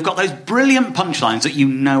people who've got those brilliant punchlines that you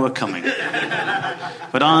know are coming.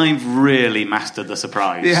 But I've really mastered the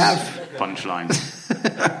surprise punchline.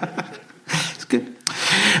 It's good.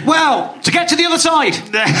 Well, to get to the other side.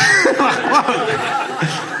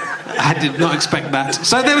 I did not expect that.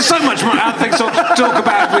 So there was so much more other things to talk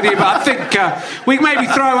about with you, but I think we maybe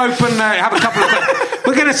throw open, have a couple of...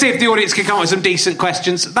 We're going to see if the audience can come up with some decent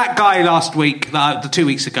questions. That guy last week, 2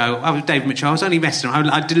 weeks ago, I was Dave Mitchell. I was only messing around.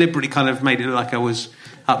 I deliberately kind of made it look like I was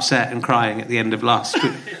upset and crying at the end of last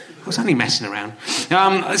week. I was only messing around.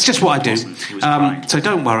 It's just what I do. So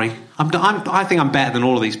don't worry. I think I'm better than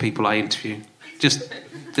all of these people I interview.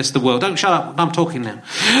 Just the world. Don't shut up. I'm talking now.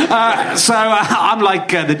 I'm like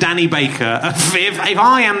the Danny Baker. If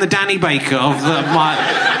I am the Danny Baker of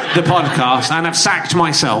the podcast, and I've sacked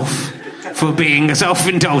myself for being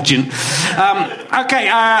self-indulgent. Okay.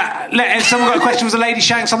 Has someone got a question? Was a lady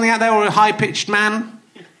shouting something out there, or a high-pitched man?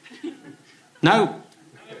 No.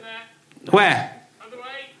 Where?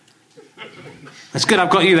 That's good, I've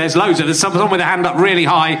got you. There's loads of... There's someone with a hand up really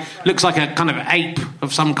high. Looks like a kind of ape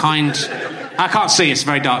of some kind. I can't see, it's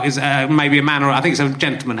very dark. It's maybe a man, or I think it's a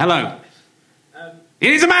gentleman. Hello.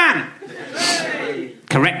 It is a man! Hey.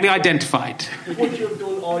 Correctly identified. Would you have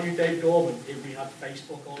done Are You Dave Gorman if we had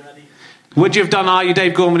Facebook already? Would you have done Are You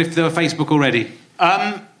Dave Gorman if there were Facebook already?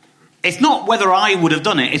 It's not whether I would have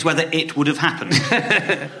done it, it's whether it would have happened.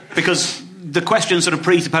 Because the question sort of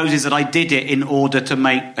presupposes that I did it in order to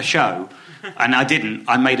make a show. And I didn't.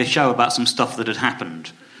 I made a show about some stuff that had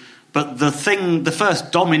happened. But the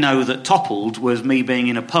first domino that toppled was me being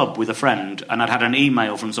in a pub with a friend, and I'd had an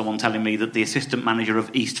email from someone telling me that the assistant manager of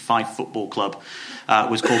East Fife Football Club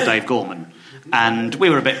was called Dave Gorman. And we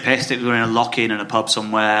were a bit pissed. We were in a lock-in in a pub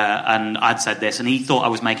somewhere, and I'd said this, and he thought I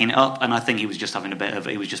was making it up, and I think he was just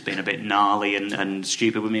he was just being a bit gnarly and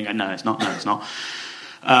stupid with me. And no, it's not.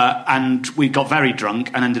 And we got very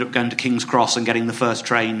drunk and ended up going to King's Cross and getting the first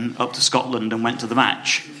train up to Scotland and went to the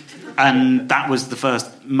match. And that was the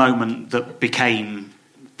first moment that became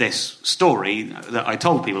this story that I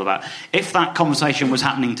told people about. If that conversation was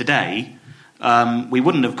happening today, we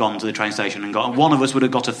wouldn't have gone to the train station and one of us would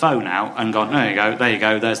have got a phone out and gone, there you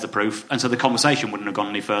go, there's the proof. And so the conversation wouldn't have gone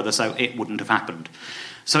any further, so it wouldn't have happened.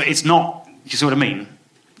 So it's not, you see what I mean?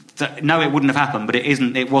 No, it wouldn't have happened, but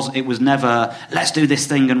it was never, let's do this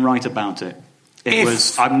thing and write about it. It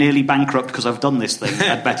was, I'm nearly bankrupt because I've done this thing.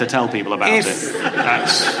 I'd better tell people about it.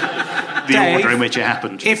 That's the order in which it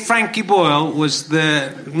happened. If Frankie Boyle was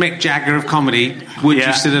the Mick Jagger of comedy, would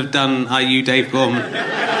you still have done Are You Dave Gorman?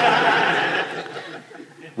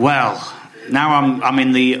 Well, now I'm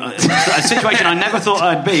in the a situation I never thought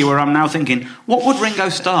I'd be, where I'm now thinking, what would Ringo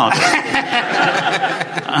Starr do?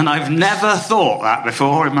 And I've never thought that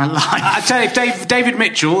before in my life. I tell you, if David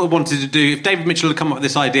Mitchell if David Mitchell had come up with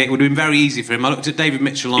this idea, it would have been very easy for him. I looked at David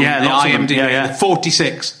Mitchell on the IMDb,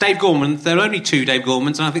 46. Dave Gorman, there are only 2 Dave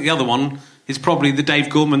Gormans, and I think the other one is probably the Dave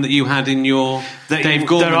Gorman that you had in your Dave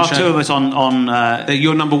Gorman show. There are show. 2 of us on...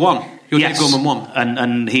 you're number 1. You're Dave Gorman 1.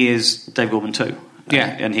 And he is Dave Gorman 2. Yeah.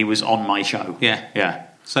 And he was on my show. Yeah.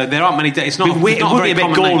 So there aren't many... It's not, it would be a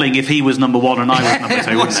bit galling if he was number 1 and I was number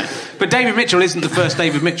 2, wouldn't it? But David Mitchell isn't the first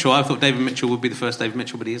David Mitchell. I thought David Mitchell would be the first David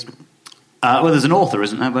Mitchell, but he isn't. Well, there's an author,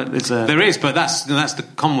 isn't there? But there is, but that's the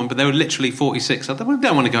common one. But there were literally 46. I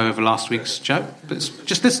don't want to go over last week's show, but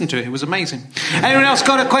just listen to it. It was amazing. Anyone else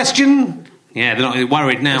got a question? Yeah, they're not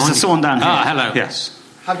worried now. There's someone down here. Hello. Yes.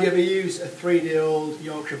 Have you ever used a 3-day-old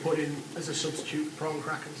Yorkshire pudding as a substitute for prawn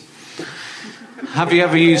crackers? Have you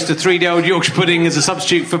ever used a 3-day-old Yorkshire pudding as a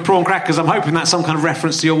substitute for prawn crackers? I'm hoping that's some kind of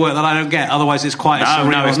reference to your work that I don't get. Otherwise, it's quite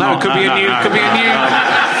No, it's not.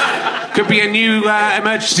 Could be a new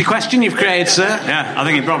emergency question you've created, sir. Yeah, I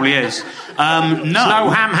think it probably is. No. It's no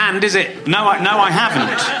ham hand, is it? No, I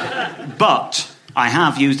haven't. But I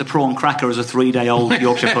have used a prawn cracker as a 3-day-old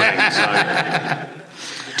Yorkshire pudding. So.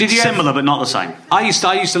 Did you similar, but not the same. I used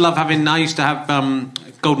to love having. I used to have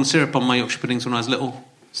golden syrup on my Yorkshire puddings when I was little.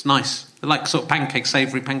 It's nice. They're like sort of pancakes,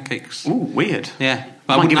 savoury pancakes. Ooh, weird. Yeah.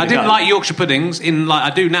 But I didn't like Yorkshire puddings I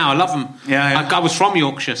do now. I love them. Yeah. I was from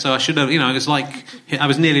Yorkshire, so I should have. It was like I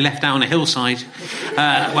was nearly left out on a hillside.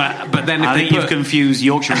 But then I think you've confused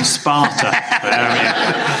Yorkshire and Sparta.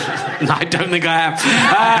 No, I don't think I have.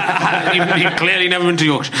 You've clearly never been to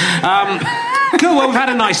Yorkshire. Cool. Well, we've had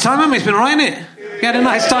a nice time, haven't we? It's been all right, isn't it? You had a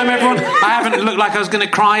nice time, everyone? I haven't looked like I was going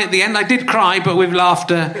to cry at the end. I did cry, but we've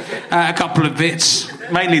laughed a couple of bits.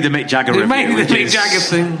 Mainly the Mick Jagger review. Mainly the Mick Jagger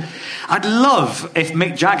thing. I'd love if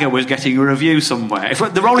Mick Jagger was getting a review somewhere. If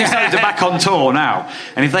the Rolling Stones are back on tour now,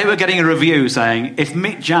 and if they were getting a review saying, if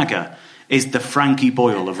Mick Jagger is the Frankie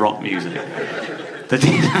Boyle of rock music... I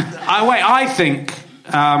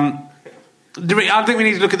think we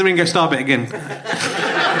need to look at the Ringo Starr bit again.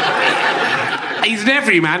 He's an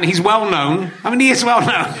everyman. He's well known. I mean, he is well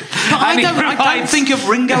known. But I don't think of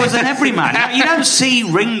Ringo as an everyman. You don't see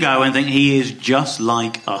Ringo and think he is just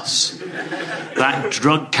like us. That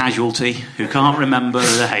drug casualty who can't remember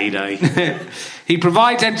the heyday. He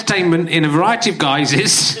provides entertainment in a variety of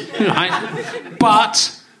guises, right?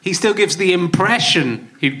 But he still gives the impression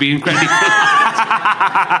he'd be incredibly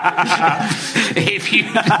if you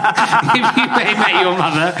met your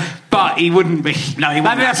mother, but he wouldn't be. No, he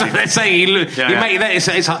wouldn't. That's what they're saying.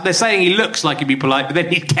 They're saying he looks like he'd be polite, but then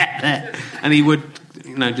he'd get there and he would,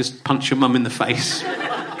 just punch your mum in the face.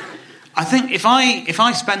 I think if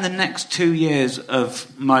I spend the next 2 years of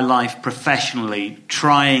my life professionally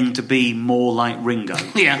trying to be more like Ringo,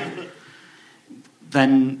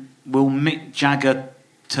 then will Mick Jagger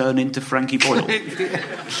turn into Frankie Boyle?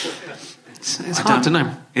 It's hard to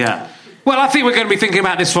know. Yeah. Well, I think we're going to be thinking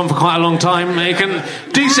about this one for quite a long time. You can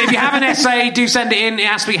if you have an essay, do send it in. It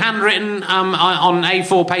has to be handwritten on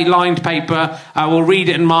A4 lined paper. We'll read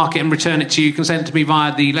it and mark it and return it to you. You can send it to me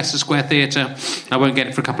via the Leicester Square Theatre. I won't get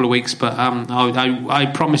it for a couple of weeks, but I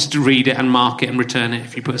promise to read it and mark it and return it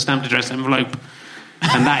if you put a stamped address envelope.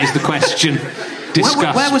 And that is the question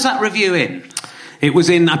discussed. Where was that review in? It was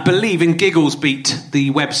in, I believe, in Gigglesbeat,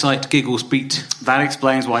 the website Gigglesbeat. That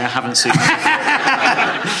explains why I haven't seen it.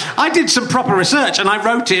 I did some proper research and I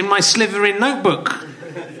wrote it in my Slytherin notebook.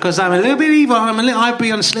 Because I'm a little bit evil. I'd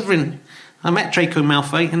be on Slytherin. I met Draco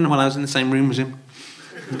Malfoy, and I was in the same room as him.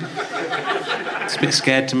 It's a bit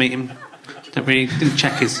scared to meet him. Didn't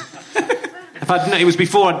check his... If I'd known it was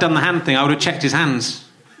before I'd done the hand thing, I would have checked his hands.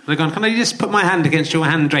 I'd have gone, can I just put my hand against your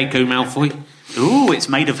hand, Draco Malfoy? Ooh, it's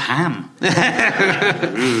made of ham.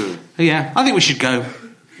 Yeah, I think we should go.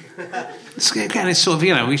 Again, it's sort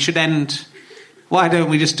of, we should end... Why don't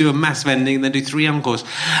we just do a massive ending and then do 3 encores?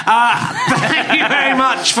 Thank you very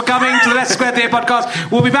much for coming to the Leicester Square Theatre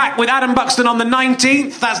podcast. We'll be back with Adam Buxton on the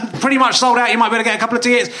 19th. That's pretty much sold out. You might be able to get a couple of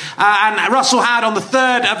tickets. And Russell Howard on the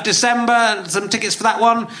 3rd of December. Some tickets for that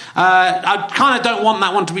one. I kind of don't want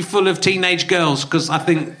that one to be full of teenage girls because I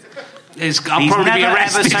think I'll probably be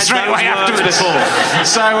arrested straight away afterwards.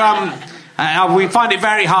 So... we find it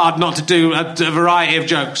very hard not to do a variety of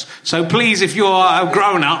jokes. So please, if you're a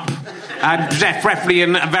grown-up and preferably a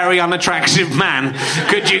very unattractive man,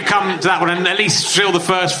 could you come to that one and at least fill the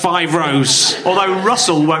first 5 rows? Although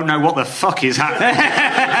Russell won't know what the fuck is happening.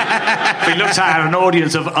 If he looks at an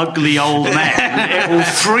audience of ugly old men, it will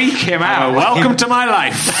freak him out. Welcome to my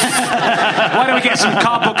life. Why don't we get some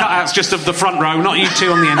cardboard cutouts just of the front row, not you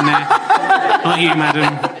two on the end there. Not you,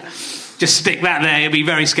 madam. Just stick that there, you'll be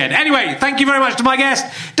very scared. Anyway, thank you very much to my guest,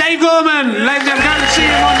 Dave Gorman. Ladies and gentlemen, go and see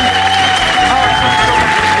him on...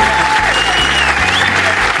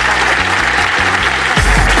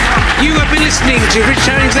 You have been listening to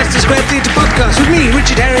Richard Herring's Leicester Square Theatre podcast with me,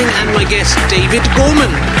 Richard Herring, and my guest, David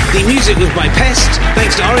Gorman. The music was by Pest,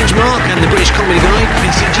 thanks to Orange Mark and the British Comedy Guide,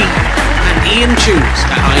 BCG, and Ian Tunes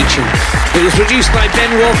at iTunes. It was produced by Ben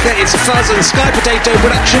Walker. It's a Fuzz and Sky Potato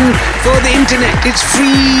production for the internet. It's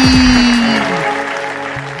free.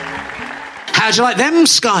 How'd you like them,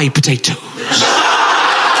 Sky Potatoes?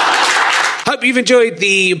 Hope you've enjoyed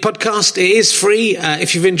the podcast. It is free.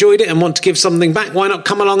 If you've enjoyed it and want to give something back, why not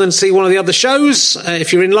come along and see one of the other shows?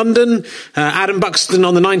 If you're in London, Adam Buxton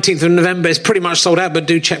on the 19th of November is pretty much sold out, but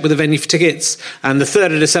do check with the venue for tickets. And the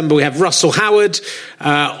 3rd of December, we have Russell Howard.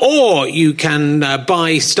 Or you can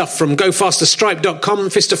buy stuff from GoFasterStripe.com.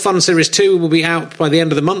 Fist of Fun Series 2 will be out by the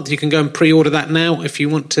end of the month. You can go and pre-order that now if you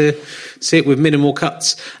want to see it with minimal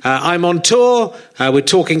cuts. I'm on tour with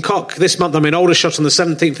Talking Cock. This month I'm in Aldershot on the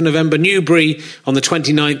 17th of November, Newbury on the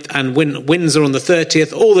 29th, and Windsor on the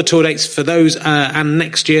 30th. All the tour dates for those and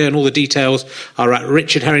next year, and all the details are at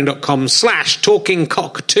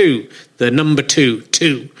richardherring.com/talkingcock2, the number 2.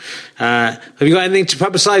 Have you got anything to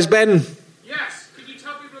publicise, Ben? Yes. Could you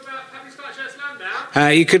tell people about Pappy's Flatshare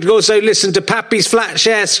Slamdown? You could also listen to Pappy's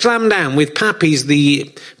Flatshare Slamdown with Pappy's,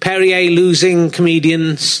 the Perrier losing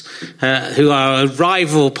comedians who are a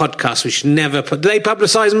rival podcast. We should never do they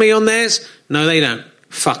publicise me on theirs? No, they don't.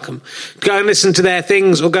 Fuck them. Go and listen to their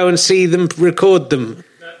things or go and see them record them.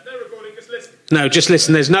 No recording, just listen. No, just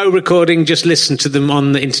listen. There's no recording, just listen to them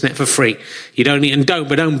on the internet for free. You don't need,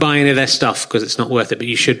 don't buy any of their stuff because it's not worth it, but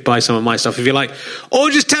you should buy some of my stuff if you like. Or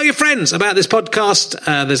just tell your friends about this podcast.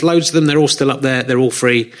 There's loads of them. They're all still up there. They're all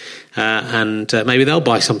free. And maybe they'll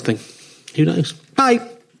buy something. Who knows? Bye.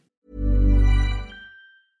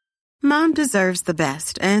 Mom deserves the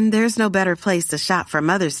best, and there's no better place to shop for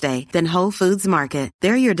Mother's Day than Whole Foods Market.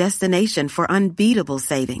 They're your destination for unbeatable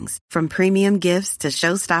savings, from premium gifts to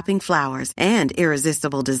show-stopping flowers and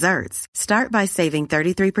irresistible desserts. Start by saving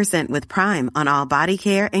 33% with Prime on all body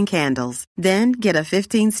care and candles. Then get a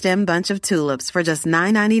 15-stem bunch of tulips for just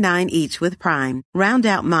 $9.99 each with Prime. Round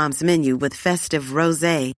out Mom's menu with festive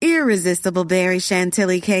rosé, irresistible berry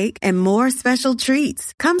chantilly cake, and more special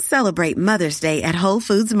treats. Come celebrate Mother's Day at Whole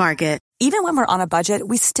Foods Market. Even when we're on a budget,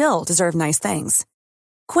 we still deserve nice things.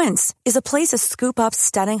 Quince is a place to scoop up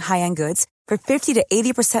stunning high-end goods for 50 to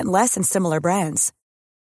 80% less than similar brands.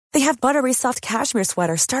 They have buttery soft cashmere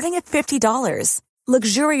sweaters starting at $50,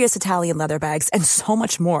 luxurious Italian leather bags, and so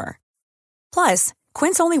much more. Plus,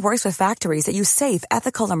 Quince only works with factories that use safe,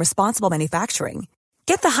 ethical, and responsible manufacturing.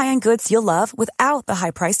 Get the high-end goods you'll love without the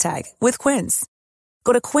high price tag with Quince.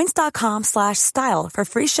 Go to quince.com/style for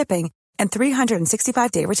free shipping and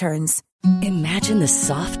 365-day returns. Imagine the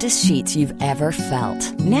softest sheets you've ever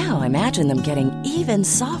felt. Now imagine them getting even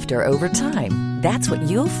softer over time. That's what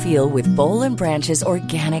you'll feel with Boll & Branch's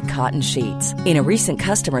organic cotton sheets. In a recent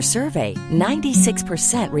customer survey,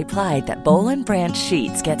 96% replied that Boll & Branch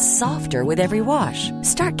sheets get softer with every wash.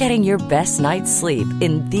 Start getting your best night's sleep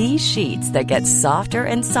in these sheets that get softer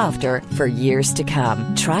and softer for years to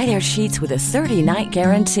come. Try their sheets with a 30-night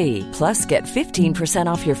guarantee. Plus, get 15%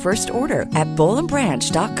 off your first order at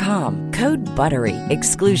bollandbranch.com. Code BUTTERY.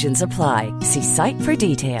 Exclusions apply. See site for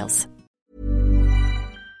details.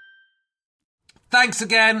 Thanks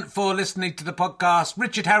again for listening to the podcast.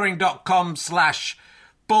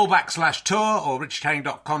 richardherring.com/ballback/tour or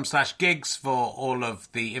richardherring.com/gigs for all of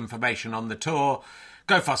the information on the tour.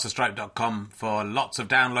 GoFasterStroke.com for lots of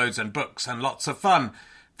downloads and books and lots of fun.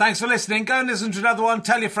 Thanks for listening. Go and listen to another one.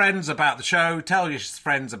 Tell your friends about the show. Tell your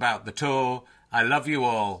friends about the tour. I love you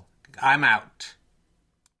all. I'm out.